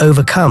love could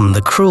overcome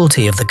the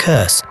cruelty of the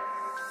curse.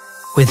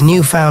 With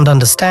newfound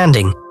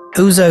understanding,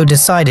 Uzo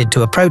decided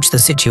to approach the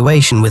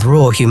situation with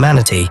raw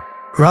humanity,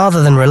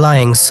 rather than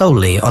relying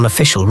solely on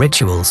official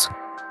rituals.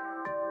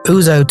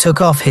 Uzo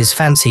took off his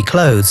fancy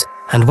clothes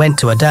and went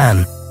to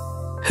Adanne,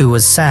 who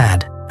was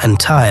sad and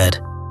tired,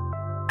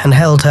 and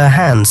held her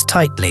hands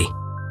tightly,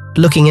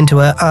 looking into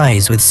her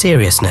eyes with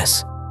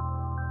seriousness.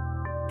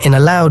 In a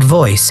loud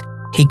voice,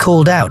 he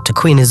called out to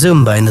Queen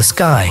Izumba in the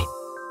sky.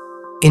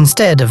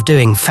 Instead of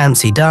doing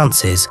fancy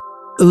dances,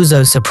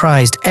 Uzo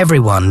surprised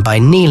everyone by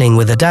kneeling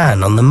with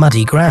Adanne on the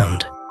muddy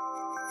ground.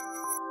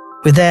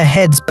 With their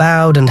heads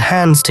bowed and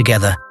hands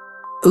together,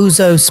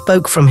 Uzo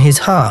spoke from his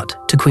heart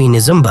to Queen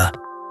Izumba.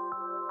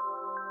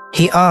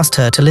 He asked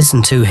her to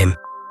listen to him,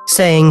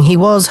 saying he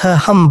was her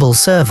humble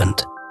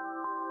servant.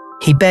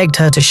 He begged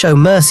her to show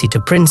mercy to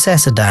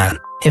Princess Adanne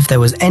if there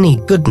was any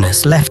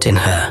goodness left in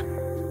her.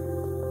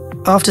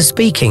 After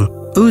speaking,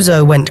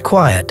 Uzo went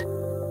quiet,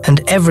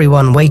 and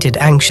everyone waited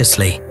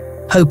anxiously,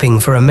 hoping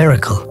for a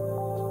miracle.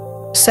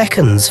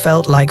 Seconds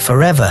felt like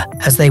forever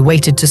as they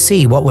waited to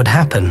see what would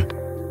happen.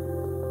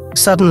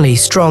 Suddenly,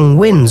 strong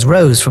winds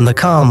rose from the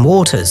calm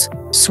waters,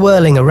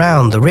 swirling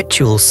around the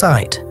ritual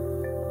site.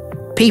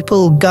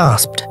 People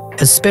gasped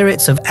as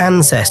spirits of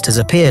ancestors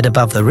appeared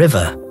above the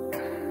river.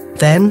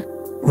 Then,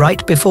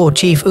 right before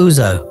Chief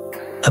Uzo,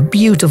 a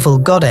beautiful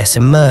goddess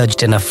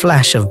emerged in a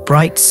flash of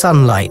bright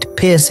sunlight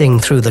piercing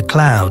through the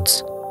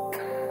clouds.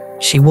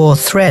 She wore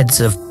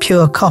threads of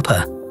pure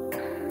copper.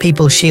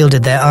 People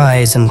shielded their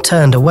eyes and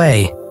turned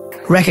away,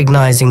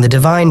 recognizing the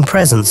divine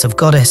presence of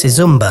Goddess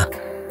Izumba.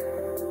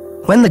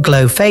 When the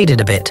glow faded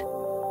a bit,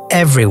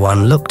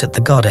 everyone looked at the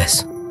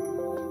goddess.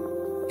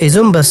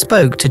 Izumba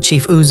spoke to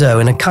Chief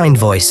Uzo in a kind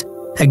voice,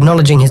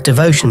 acknowledging his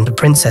devotion to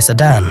Princess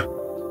Adanne.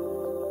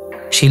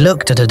 She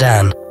looked at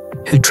Adanne,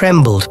 who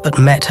trembled but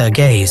met her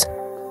gaze.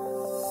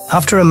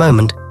 After a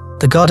moment,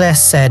 the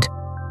goddess said,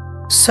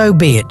 "So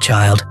be it,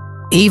 child.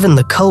 Even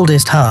the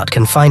coldest heart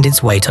can find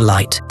its way to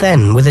light."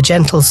 Then, with a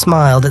gentle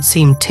smile that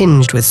seemed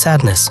tinged with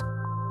sadness,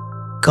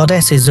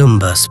 Goddess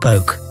Izumba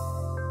spoke.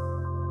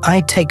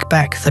 "I take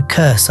back the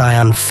curse I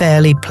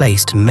unfairly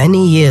placed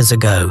many years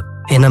ago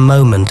in a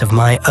moment of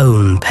my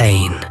own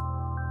pain."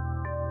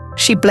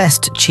 She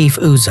blessed Chief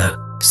Uzo,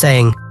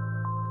 saying,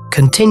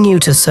 "Continue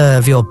to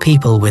serve your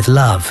people with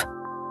love.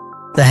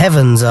 The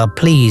heavens are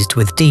pleased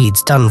with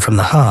deeds done from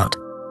the heart."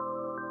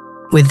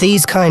 With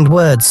these kind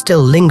words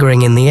still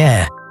lingering in the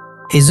air,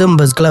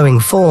 Izumba's glowing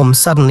form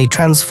suddenly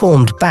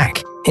transformed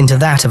back into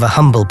that of a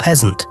humble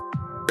peasant,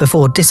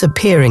 before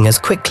disappearing as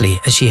quickly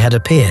as she had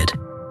appeared.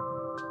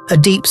 A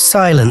deep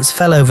silence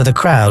fell over the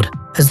crowd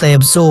as they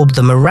absorbed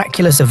the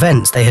miraculous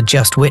events they had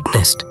just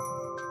witnessed.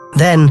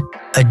 Then,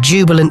 a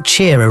jubilant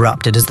cheer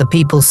erupted as the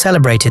people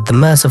celebrated the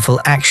merciful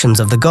actions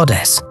of the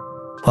goddess,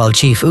 while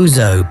Chief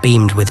Uzo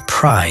beamed with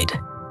pride.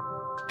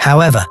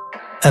 However,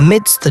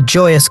 amidst the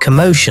joyous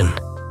commotion,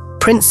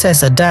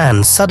 Princess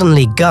Adanne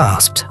suddenly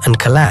gasped and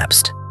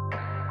collapsed.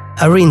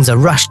 Arinze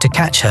rushed to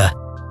catch her,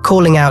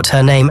 calling out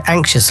her name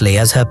anxiously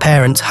as her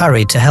parents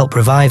hurried to help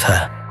revive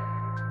her.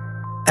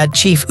 At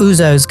Chief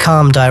Uzo's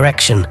calm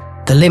direction,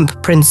 the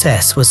limp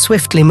princess was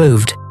swiftly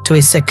moved to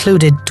his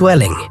secluded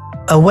dwelling,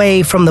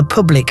 away from the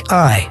public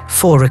eye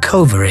for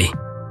recovery.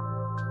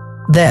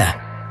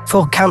 There,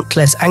 for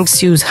countless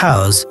anxious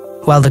hours,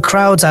 while the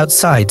crowds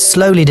outside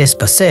slowly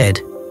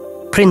dispersed,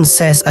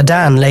 Princess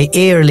Adanne lay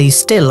eerily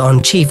still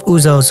on Chief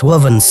Uzo's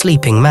woven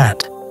sleeping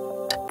mat.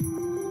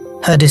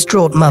 Her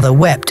distraught mother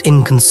wept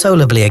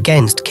inconsolably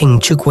against King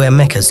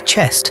Chukwuemeka's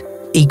chest,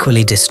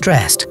 equally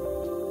distressed.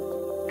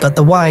 But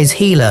the wise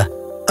healer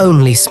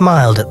only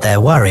smiled at their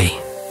worry.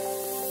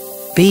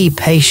 Be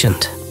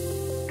patient.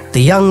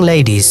 The young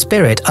lady's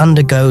spirit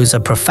undergoes a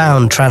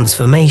profound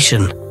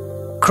transformation,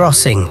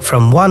 crossing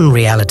from one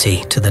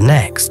reality to the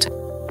next.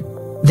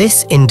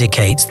 This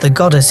indicates the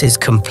goddess's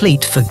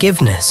complete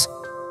forgiveness.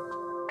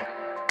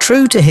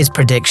 True to his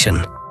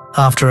prediction,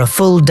 after a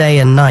full day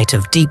and night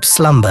of deep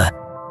slumber,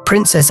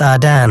 Princess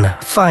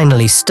Adanne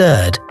finally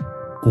stirred,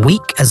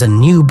 weak as a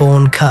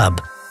newborn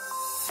cub.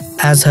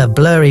 As her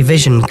blurry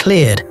vision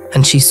cleared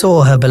and she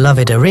saw her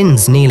beloved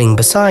Arinze kneeling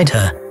beside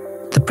her,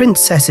 the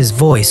princess's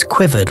voice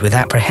quivered with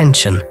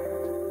apprehension.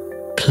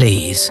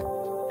 Please,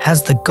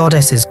 has the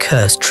goddess's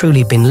curse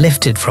truly been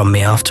lifted from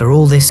me after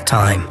all this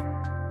time?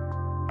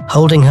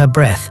 Holding her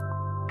breath,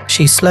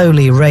 she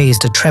slowly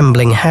raised a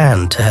trembling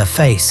hand to her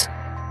face.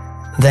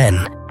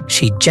 Then,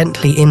 she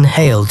gently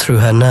inhaled through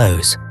her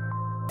nose.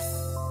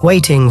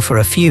 Waiting for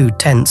a few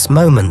tense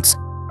moments,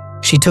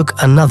 she took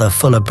another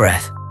fuller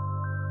breath.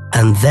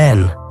 And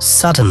then,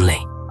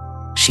 suddenly,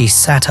 she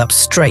sat up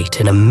straight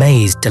in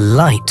amazed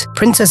delight.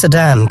 Princess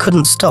Adanne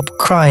couldn't stop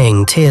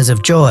crying tears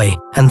of joy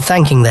and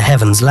thanking the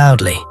heavens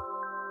loudly.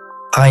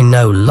 I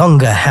no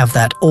longer have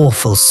that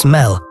awful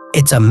smell.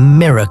 It's a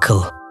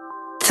miracle.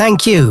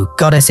 Thank you,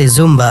 Goddess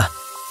Izumba.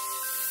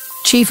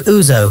 Chief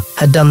Uzo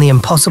had done the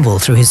impossible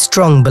through his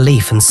strong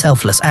belief and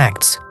selfless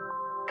acts.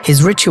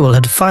 His ritual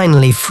had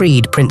finally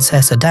freed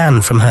Princess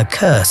Adanne from her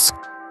curse,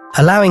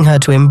 allowing her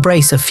to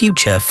embrace a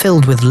future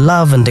filled with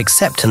love and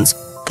acceptance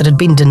that had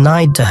been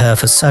denied to her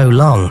for so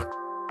long.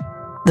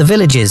 The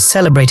villagers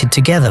celebrated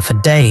together for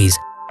days,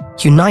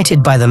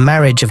 united by the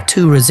marriage of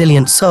two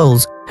resilient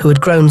souls who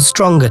had grown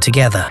stronger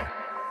together.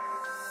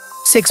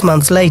 6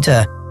 months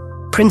later,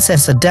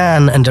 Princess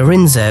Adanne and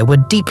Arinze were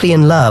deeply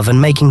in love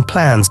and making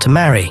plans to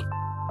marry.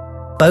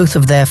 Both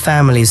of their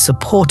families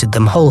supported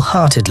them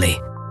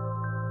wholeheartedly.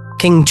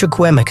 King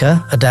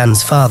Chukwuemeka,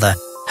 Adanne's father,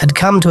 had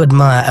come to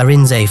admire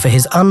Arinze for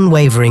his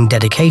unwavering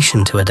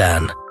dedication to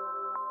Adanne.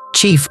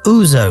 Chief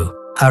Uzo,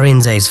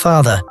 Arinze's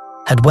father,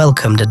 had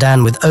welcomed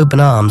Adanne with open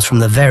arms from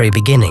the very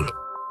beginning,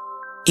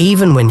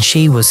 even when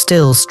she was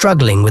still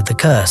struggling with the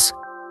curse.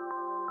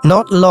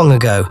 Not long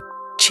ago,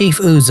 Chief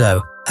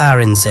Uzo,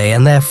 Arinze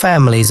and their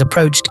families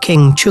approached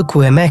King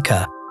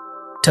Chukwuemeka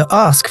to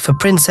ask for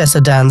Princess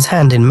Adanne's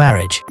hand in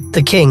marriage.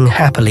 The king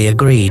happily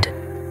agreed.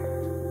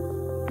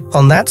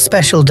 On that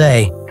special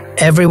day,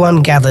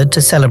 everyone gathered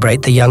to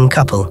celebrate the young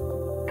couple.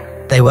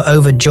 They were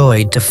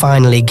overjoyed to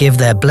finally give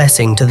their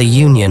blessing to the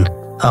union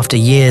after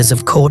years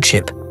of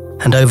courtship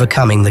and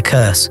overcoming the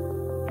curse.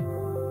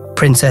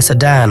 Princess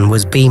Adanne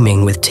was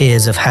beaming with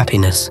tears of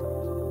happiness.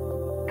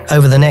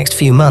 Over the next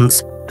few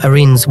months,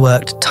 Arinze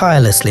worked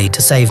tirelessly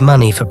to save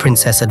money for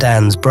Princess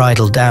Adanne's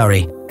bridal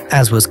dowry,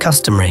 as was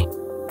customary.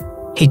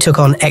 He took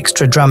on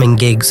extra drumming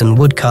gigs and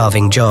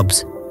woodcarving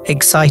jobs,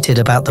 excited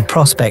about the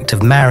prospect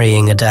of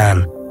marrying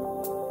Adanne.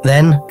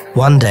 Then,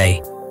 one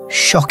day,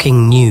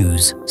 shocking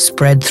news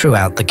spread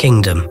throughout the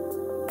kingdom.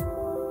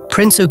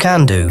 Prince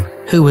Ukandu,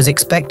 who was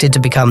expected to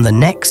become the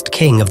next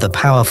king of the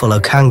powerful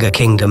Okanga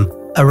kingdom,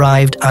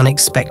 arrived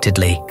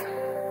unexpectedly.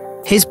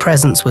 His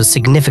presence was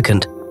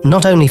significant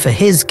not only for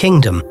his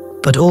kingdom,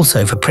 but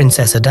also for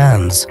Princess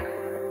Adanne's.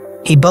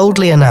 He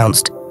boldly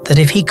announced that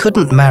if he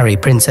couldn't marry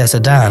Princess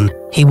Adanne,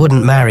 he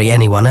wouldn't marry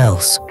anyone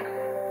else.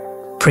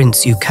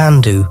 Prince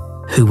Ukandu,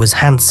 who was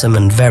handsome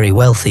and very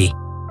wealthy,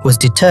 was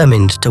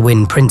determined to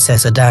win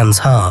Princess Adanne's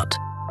heart.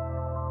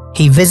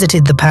 He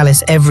visited the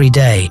palace every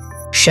day,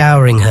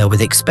 showering her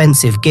with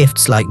expensive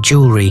gifts like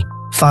jewelry,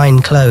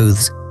 fine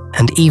clothes,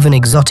 and even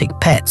exotic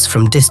pets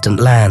from distant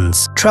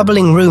lands.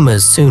 Troubling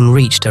rumors soon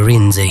reached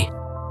Arinze.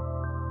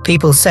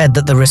 People said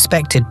that the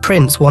respected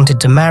prince wanted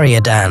to marry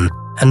Adanne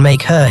and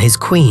make her his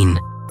queen.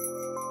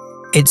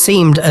 It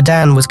seemed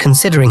Adanne was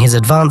considering his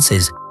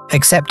advances,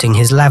 accepting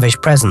his lavish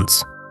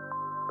presents.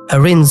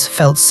 Arinze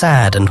felt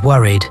sad and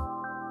worried.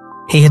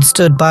 He had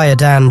stood by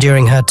Adanne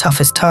during her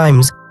toughest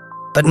times,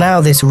 but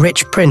now this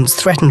rich prince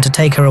threatened to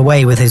take her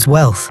away with his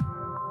wealth.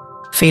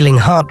 Feeling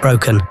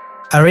heartbroken,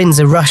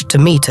 Arinze rushed to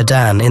meet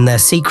Adanne in their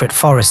secret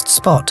forest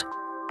spot.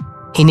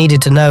 He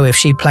needed to know if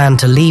she planned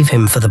to leave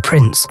him for the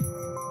prince.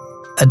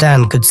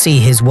 Adanne could see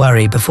his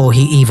worry before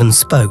he even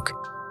spoke.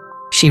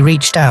 She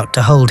reached out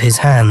to hold his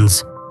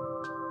hands.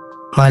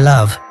 "My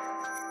love,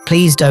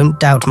 please don't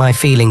doubt my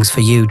feelings for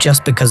you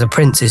just because a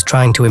prince is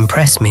trying to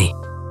impress me,"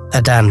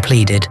 Adanne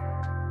pleaded.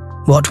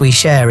 "What we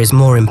share is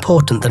more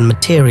important than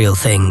material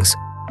things."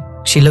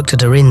 She looked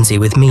at Arinze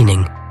with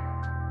meaning.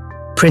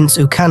 "Prince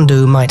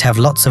Ukandu might have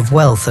lots of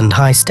wealth and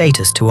high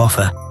status to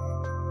offer,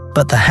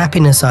 but the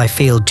happiness I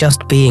feel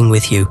just being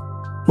with you,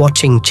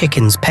 watching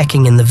chickens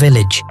pecking in the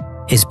village,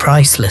 is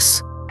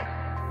priceless."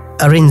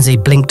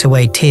 Arinze blinked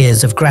away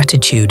tears of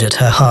gratitude at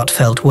her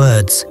heartfelt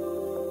words.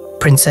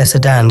 Princess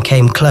Adanne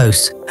came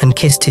close and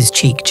kissed his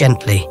cheek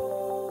gently.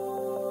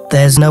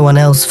 "There's no one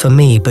else for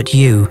me but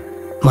you,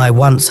 my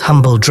once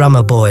humble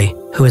drummer boy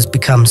who has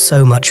become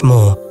so much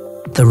more,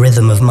 the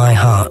rhythm of my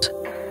heart.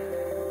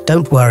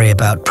 Don't worry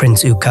about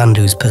Prince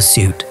Ukandu's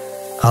pursuit.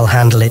 I'll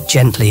handle it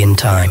gently in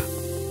time."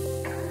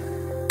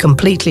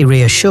 Completely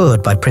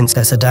reassured by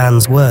Princess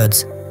Adanne's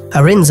words,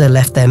 Arinze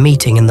left their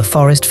meeting in the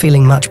forest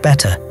feeling much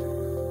better.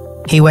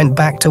 He went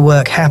back to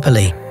work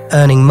happily,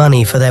 earning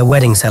money for their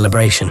wedding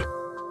celebration.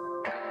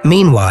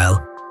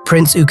 Meanwhile,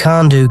 Prince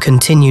Ukandu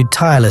continued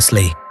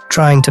tirelessly,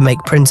 trying to make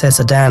Princess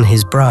Adanne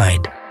his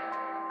bride.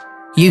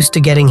 Used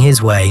to getting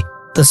his way,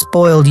 the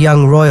spoiled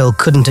young royal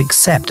couldn't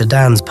accept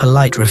Adanne's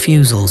polite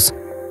refusals.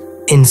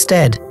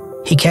 Instead,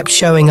 he kept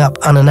showing up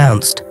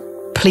unannounced,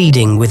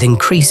 pleading with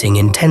increasing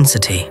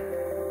intensity.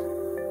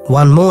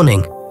 One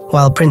morning,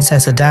 while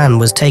Princess Adanne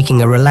was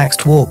taking a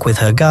relaxed walk with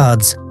her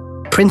guards,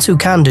 Prince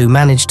Ukandu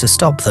managed to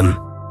stop them.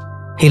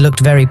 He looked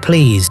very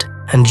pleased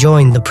and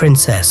joined the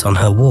princess on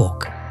her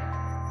walk.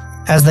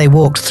 As they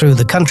walked through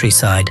the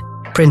countryside,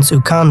 Prince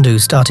Ukandu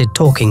started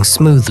talking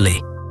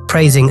smoothly,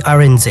 praising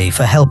Arinze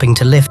for helping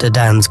to lift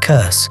Adanne's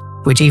curse,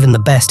 which even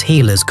the best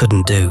healers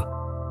couldn't do.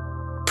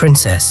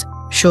 "Princess,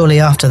 surely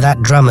after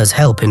that drummer's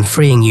help in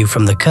freeing you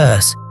from the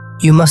curse,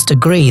 you must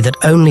agree that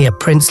only a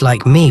prince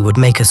like me would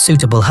make a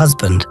suitable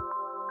husband,"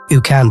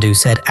 Ukandu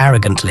said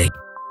arrogantly.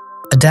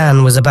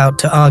 Adanne was about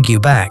to argue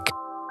back,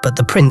 but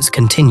the prince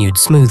continued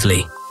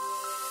smoothly.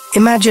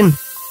 "Imagine,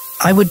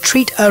 I would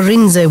treat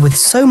Arinze with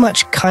so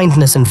much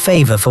kindness and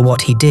favor for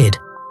what he did.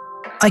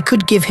 I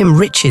could give him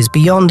riches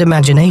beyond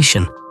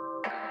imagination.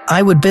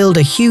 I would build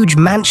a huge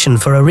mansion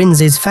for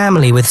Arinze's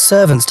family with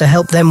servants to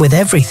help them with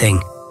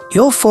everything.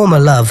 Your former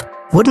love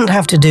wouldn't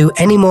have to do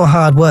any more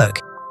hard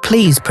work.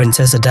 Please,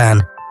 Princess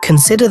Adanne,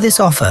 consider this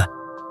offer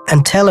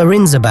and tell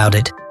Arinze about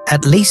it.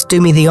 At least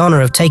do me the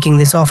honor of taking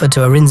this offer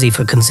to Arinze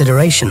for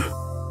consideration."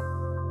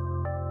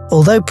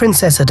 Although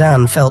Princess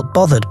Adanne felt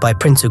bothered by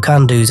Prince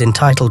Ukandu's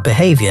entitled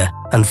behavior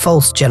and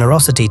false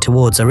generosity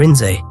towards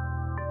Arinze,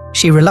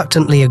 she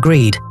reluctantly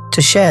agreed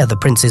to share the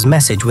prince's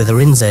message with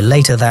Arinze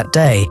later that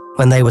day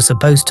when they were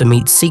supposed to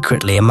meet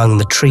secretly among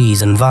the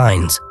trees and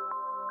vines.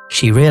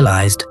 She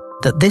realized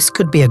that this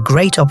could be a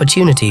great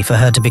opportunity for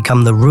her to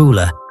become the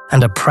ruler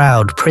and a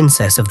proud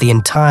princess of the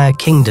entire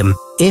kingdom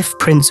if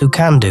Prince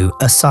Ukandu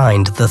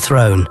assigned the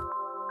throne.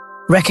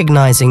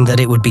 Recognizing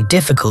that it would be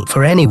difficult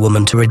for any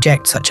woman to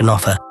reject such an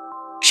offer,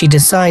 she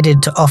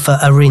decided to offer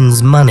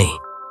Arinze money,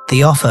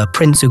 the offer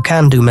Prince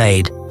Ukandu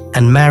made,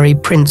 and marry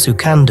Prince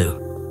Ukandu.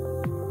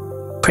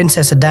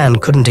 Princess Adanne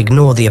couldn't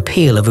ignore the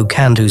appeal of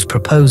Ukandu's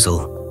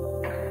proposal.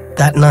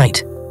 That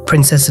night,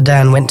 Princess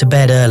Adanne went to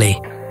bed early,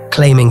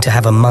 claiming to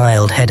have a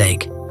mild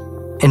headache.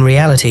 In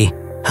reality,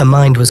 her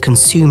mind was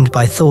consumed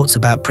by thoughts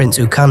about Prince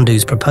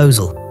Ukandu's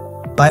proposal.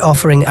 By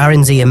offering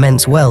Arinze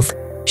immense wealth,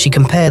 she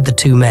compared the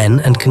two men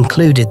and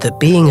concluded that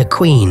being a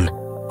queen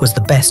was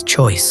the best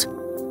choice.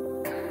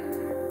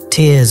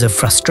 Tears of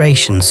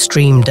frustration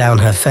streamed down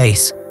her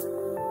face.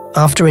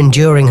 After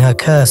enduring her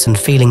curse and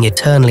feeling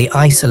eternally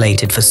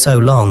isolated for so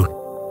long,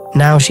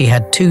 now she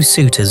had two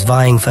suitors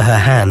vying for her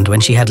hand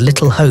when she had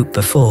little hope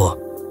before.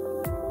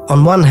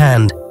 On one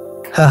hand,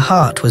 her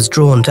heart was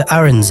drawn to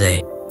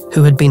Arinze,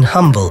 who had been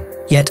humble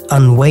yet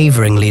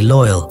unwaveringly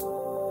loyal.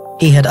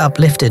 He had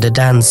uplifted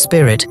Adanne's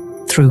spirit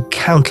through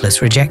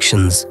countless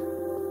rejections.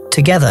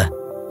 Together,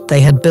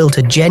 they had built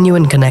a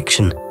genuine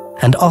connection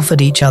and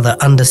offered each other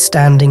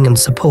understanding and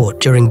support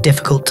during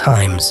difficult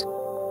times.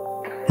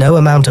 No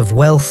amount of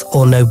wealth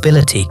or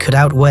nobility could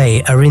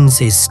outweigh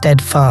Arinze's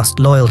steadfast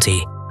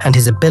loyalty and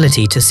his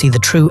ability to see the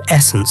true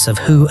essence of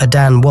who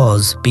Adanne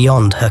was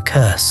beyond her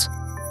curse.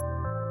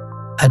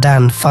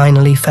 Adanne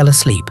finally fell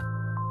asleep,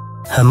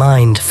 her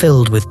mind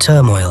filled with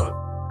turmoil.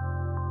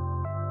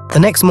 The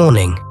next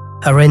morning,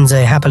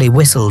 Arinze happily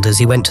whistled as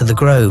he went to the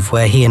grove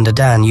where he and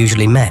Adanne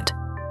usually met.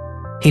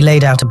 He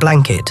laid out a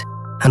blanket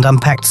and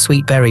unpacked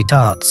sweet berry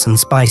tarts and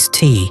spiced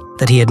tea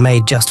that he had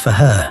made just for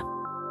her.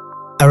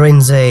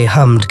 Arinze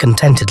hummed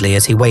contentedly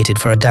as he waited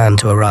for Adanne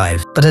to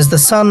arrive, but as the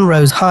sun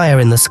rose higher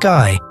in the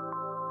sky,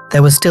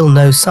 there was still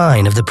no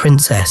sign of the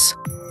princess.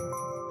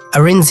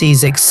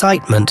 Arinze's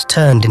excitement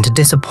turned into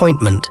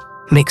disappointment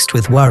mixed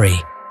with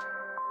worry.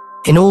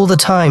 In all the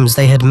times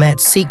they had met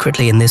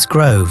secretly in this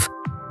grove,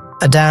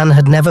 Adanne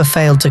had never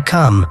failed to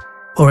come,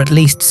 or at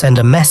least send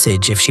a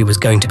message if she was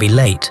going to be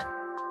late.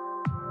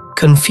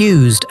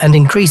 Confused and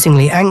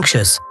increasingly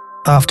anxious,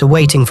 after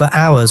waiting for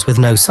hours with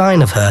no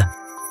sign of her,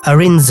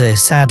 Arinze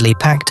sadly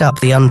packed up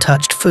the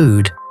untouched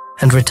food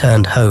and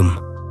returned home.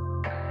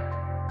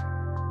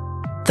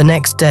 The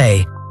next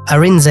day,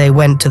 Arinze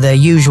went to their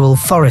usual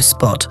forest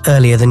spot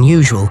earlier than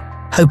usual,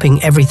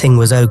 hoping everything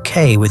was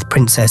okay with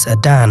Princess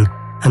Adanne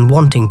and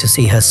wanting to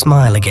see her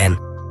smile again.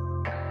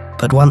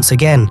 But once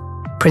again,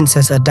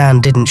 Princess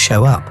Adanne didn't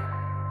show up,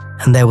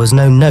 and there was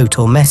no note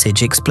or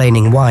message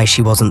explaining why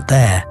she wasn't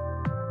there.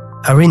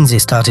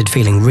 Arinze started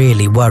feeling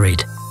really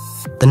worried.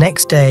 The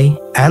next day,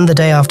 and the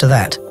day after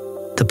that,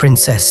 the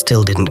princess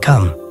still didn't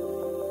come.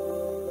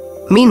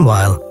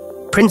 Meanwhile,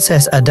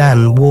 Princess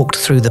Adanne walked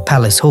through the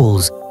palace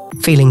halls,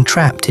 feeling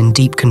trapped in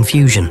deep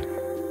confusion.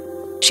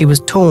 She was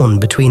torn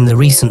between the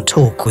recent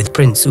talk with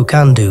Prince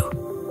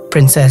Ukandu.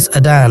 Princess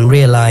Adanne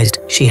realized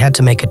she had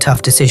to make a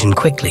tough decision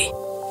quickly,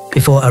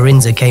 before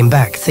Arinze came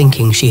back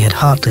thinking she had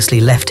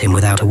heartlessly left him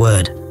without a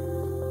word.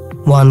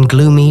 One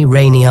gloomy,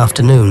 rainy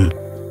afternoon,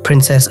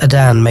 Princess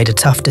Adanne made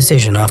a tough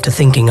decision after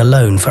thinking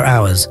alone for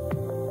hours.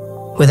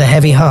 With a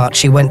heavy heart,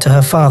 she went to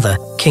her father,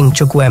 King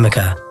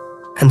Chukwuemeka,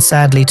 and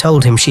sadly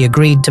told him she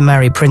agreed to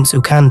marry Prince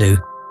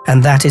Ukandu,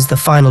 and that is the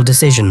final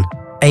decision,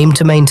 aim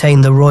to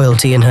maintain the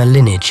royalty in her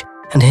lineage,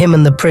 and him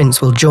and the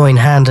prince will join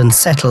hand and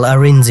settle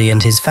Arinze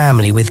and his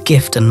family with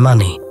gift and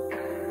money.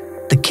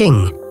 The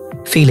king,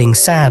 feeling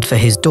sad for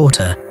his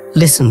daughter,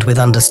 listened with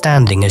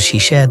understanding as she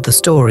shared the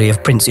story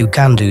of Prince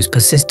Ukandu's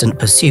persistent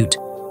pursuit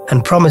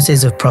and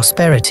promises of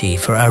prosperity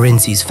for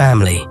Arinze's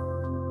family.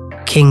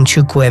 King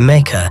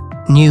Chukwuemeka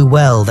knew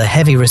well the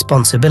heavy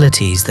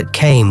responsibilities that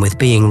came with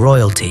being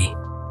royalty.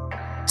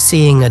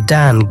 Seeing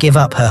Adanne give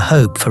up her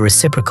hope for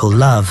reciprocal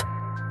love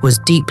was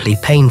deeply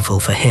painful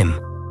for him.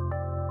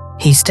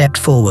 He stepped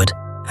forward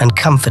and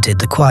comforted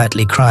the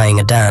quietly crying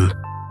Adanne.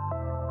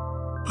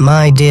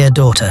 "My dear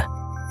daughter,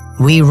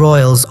 we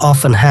royals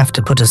often have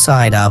to put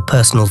aside our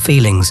personal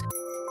feelings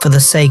for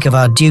the sake of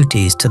our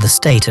duties to the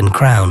state and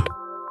crown,"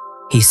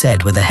 he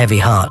said with a heavy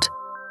heart.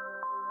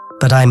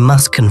 "But I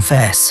must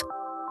confess,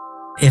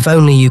 if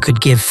only you could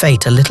give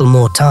fate a little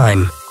more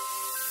time."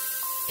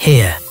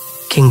 Here,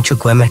 King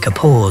Chukwuemeka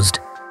paused,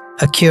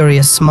 a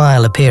curious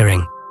smile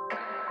appearing.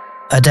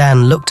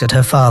 Adanne looked at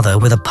her father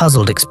with a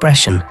puzzled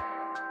expression,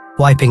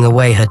 wiping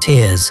away her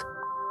tears.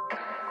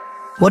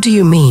 "What do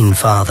you mean,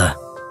 father?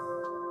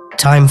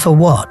 Time for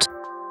what?"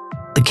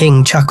 The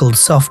king chuckled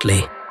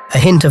softly, a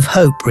hint of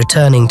hope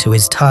returning to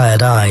his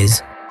tired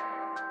eyes.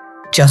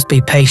 "Just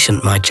be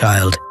patient, my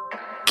child.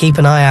 Keep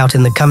an eye out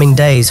in the coming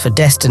days for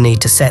destiny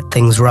to set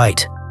things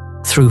right,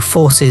 through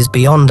forces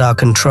beyond our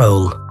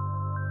control."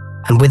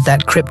 And with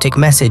that cryptic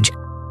message,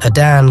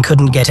 Adanne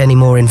couldn't get any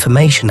more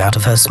information out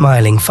of her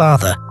smiling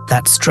father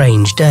that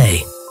strange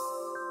day.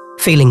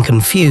 Feeling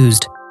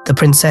confused, the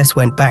princess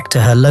went back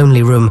to her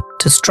lonely room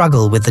to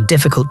struggle with the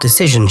difficult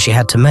decision she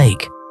had to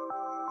make.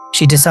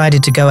 She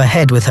decided to go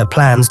ahead with her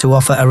plans to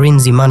offer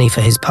Arinze money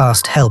for his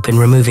past help in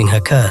removing her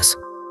curse.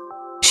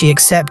 She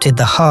accepted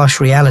the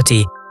harsh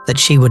reality that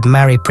she would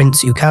marry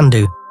Prince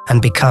Ukandu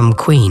and become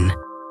queen,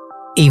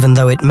 even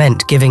though it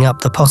meant giving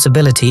up the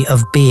possibility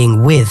of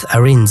being with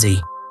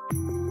Arinze.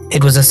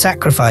 It was a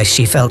sacrifice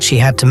she felt she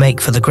had to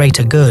make for the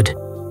greater good,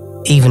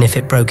 even if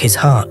it broke his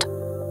heart.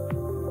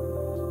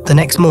 The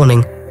next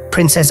morning,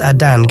 Princess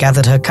Adanne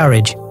gathered her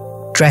courage,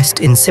 dressed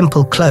in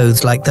simple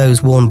clothes like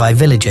those worn by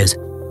villagers,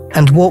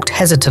 and walked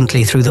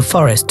hesitantly through the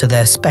forest to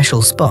their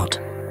special spot.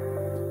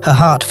 Her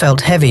heart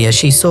felt heavy as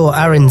she saw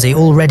Arinze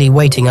already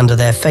waiting under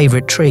their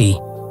favorite tree,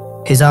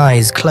 his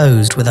eyes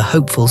closed with a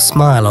hopeful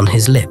smile on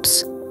his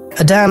lips.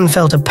 Adanne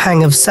felt a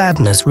pang of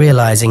sadness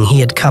realizing he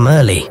had come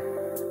early,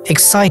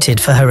 excited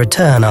for her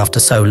return after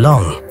so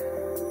long.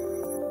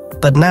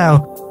 But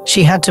now,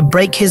 she had to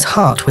break his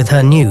heart with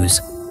her news.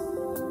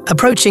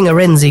 Approaching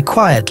Arinze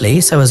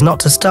quietly so as not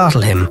to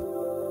startle him,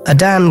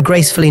 Adanne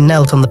gracefully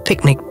knelt on the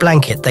picnic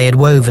blanket they had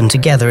woven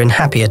together in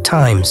happier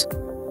times.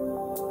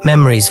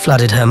 Memories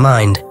flooded her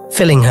mind,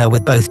 filling her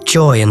with both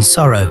joy and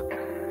sorrow.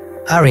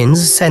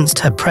 Arinze sensed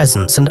her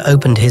presence and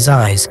opened his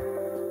eyes,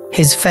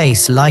 his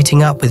face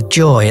lighting up with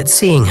joy at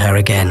seeing her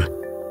again.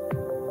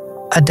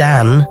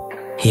 "Adanne,"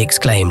 he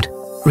exclaimed,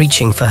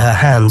 reaching for her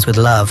hands with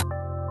love.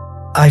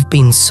 "I've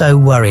been so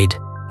worried.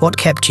 What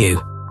kept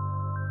you?"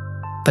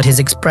 But his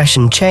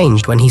expression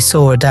changed when he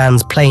saw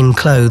Adanne's plain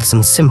clothes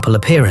and simple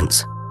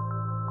appearance.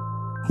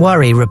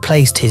 Worry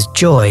replaced his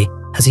joy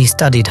as he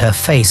studied her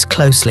face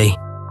closely.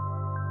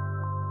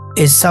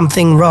 "Is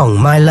something wrong,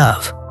 my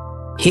love?"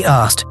 he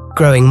asked,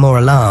 growing more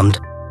alarmed.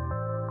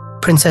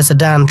 Princess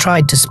Adanne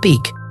tried to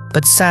speak,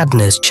 but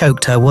sadness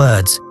choked her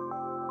words.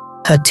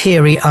 Her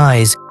teary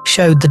eyes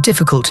showed the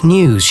difficult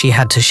news she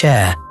had to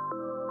share.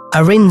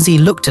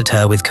 Arinze looked at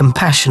her with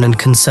compassion and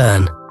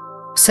concern,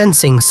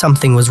 sensing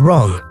something was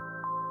wrong.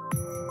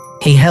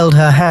 He held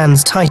her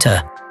hands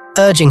tighter,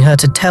 urging her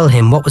to tell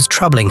him what was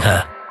troubling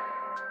her.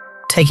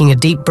 Taking a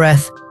deep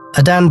breath,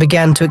 Adanne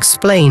began to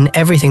explain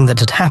everything that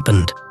had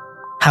happened,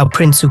 how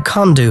Prince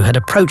Ukandu had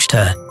approached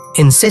her,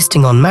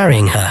 insisting on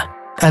marrying her,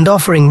 and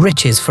offering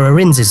riches for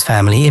Arinze's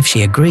family if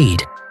she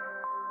agreed.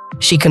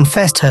 She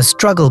confessed her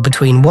struggle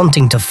between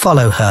wanting to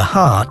follow her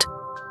heart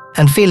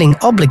and feeling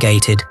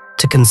obligated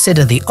to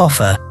consider the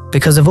offer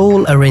because of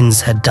all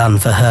Arinze had done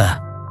for her.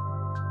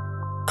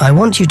 "I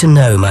want you to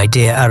know, my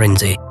dear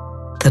Arinze,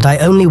 that I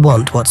only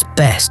want what's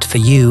best for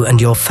you and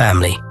your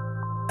family,"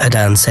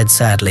 Adanne said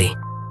sadly.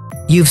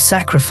 "You've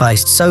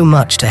sacrificed so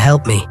much to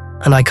help me,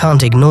 and I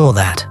can't ignore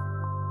that.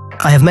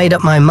 I have made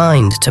up my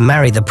mind to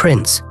marry the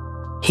prince.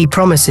 He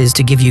promises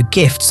to give you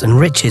gifts and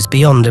riches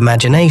beyond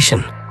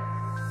imagination.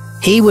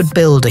 He would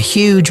build a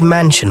huge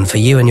mansion for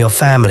you and your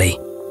family,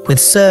 with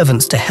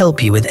servants to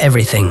help you with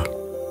everything.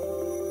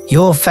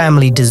 Your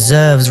family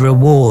deserves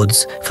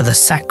rewards for the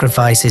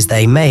sacrifices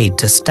they made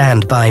to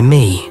stand by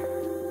me.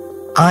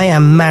 I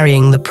am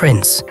marrying the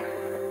prince,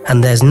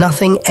 and there's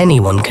nothing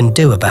anyone can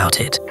do about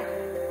it.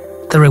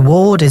 The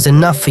reward is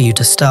enough for you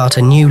to start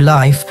a new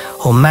life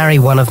or marry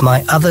one of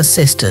my other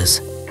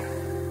sisters.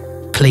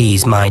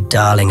 Please, my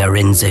darling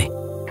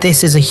Arinze,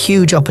 this is a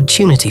huge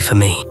opportunity for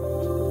me.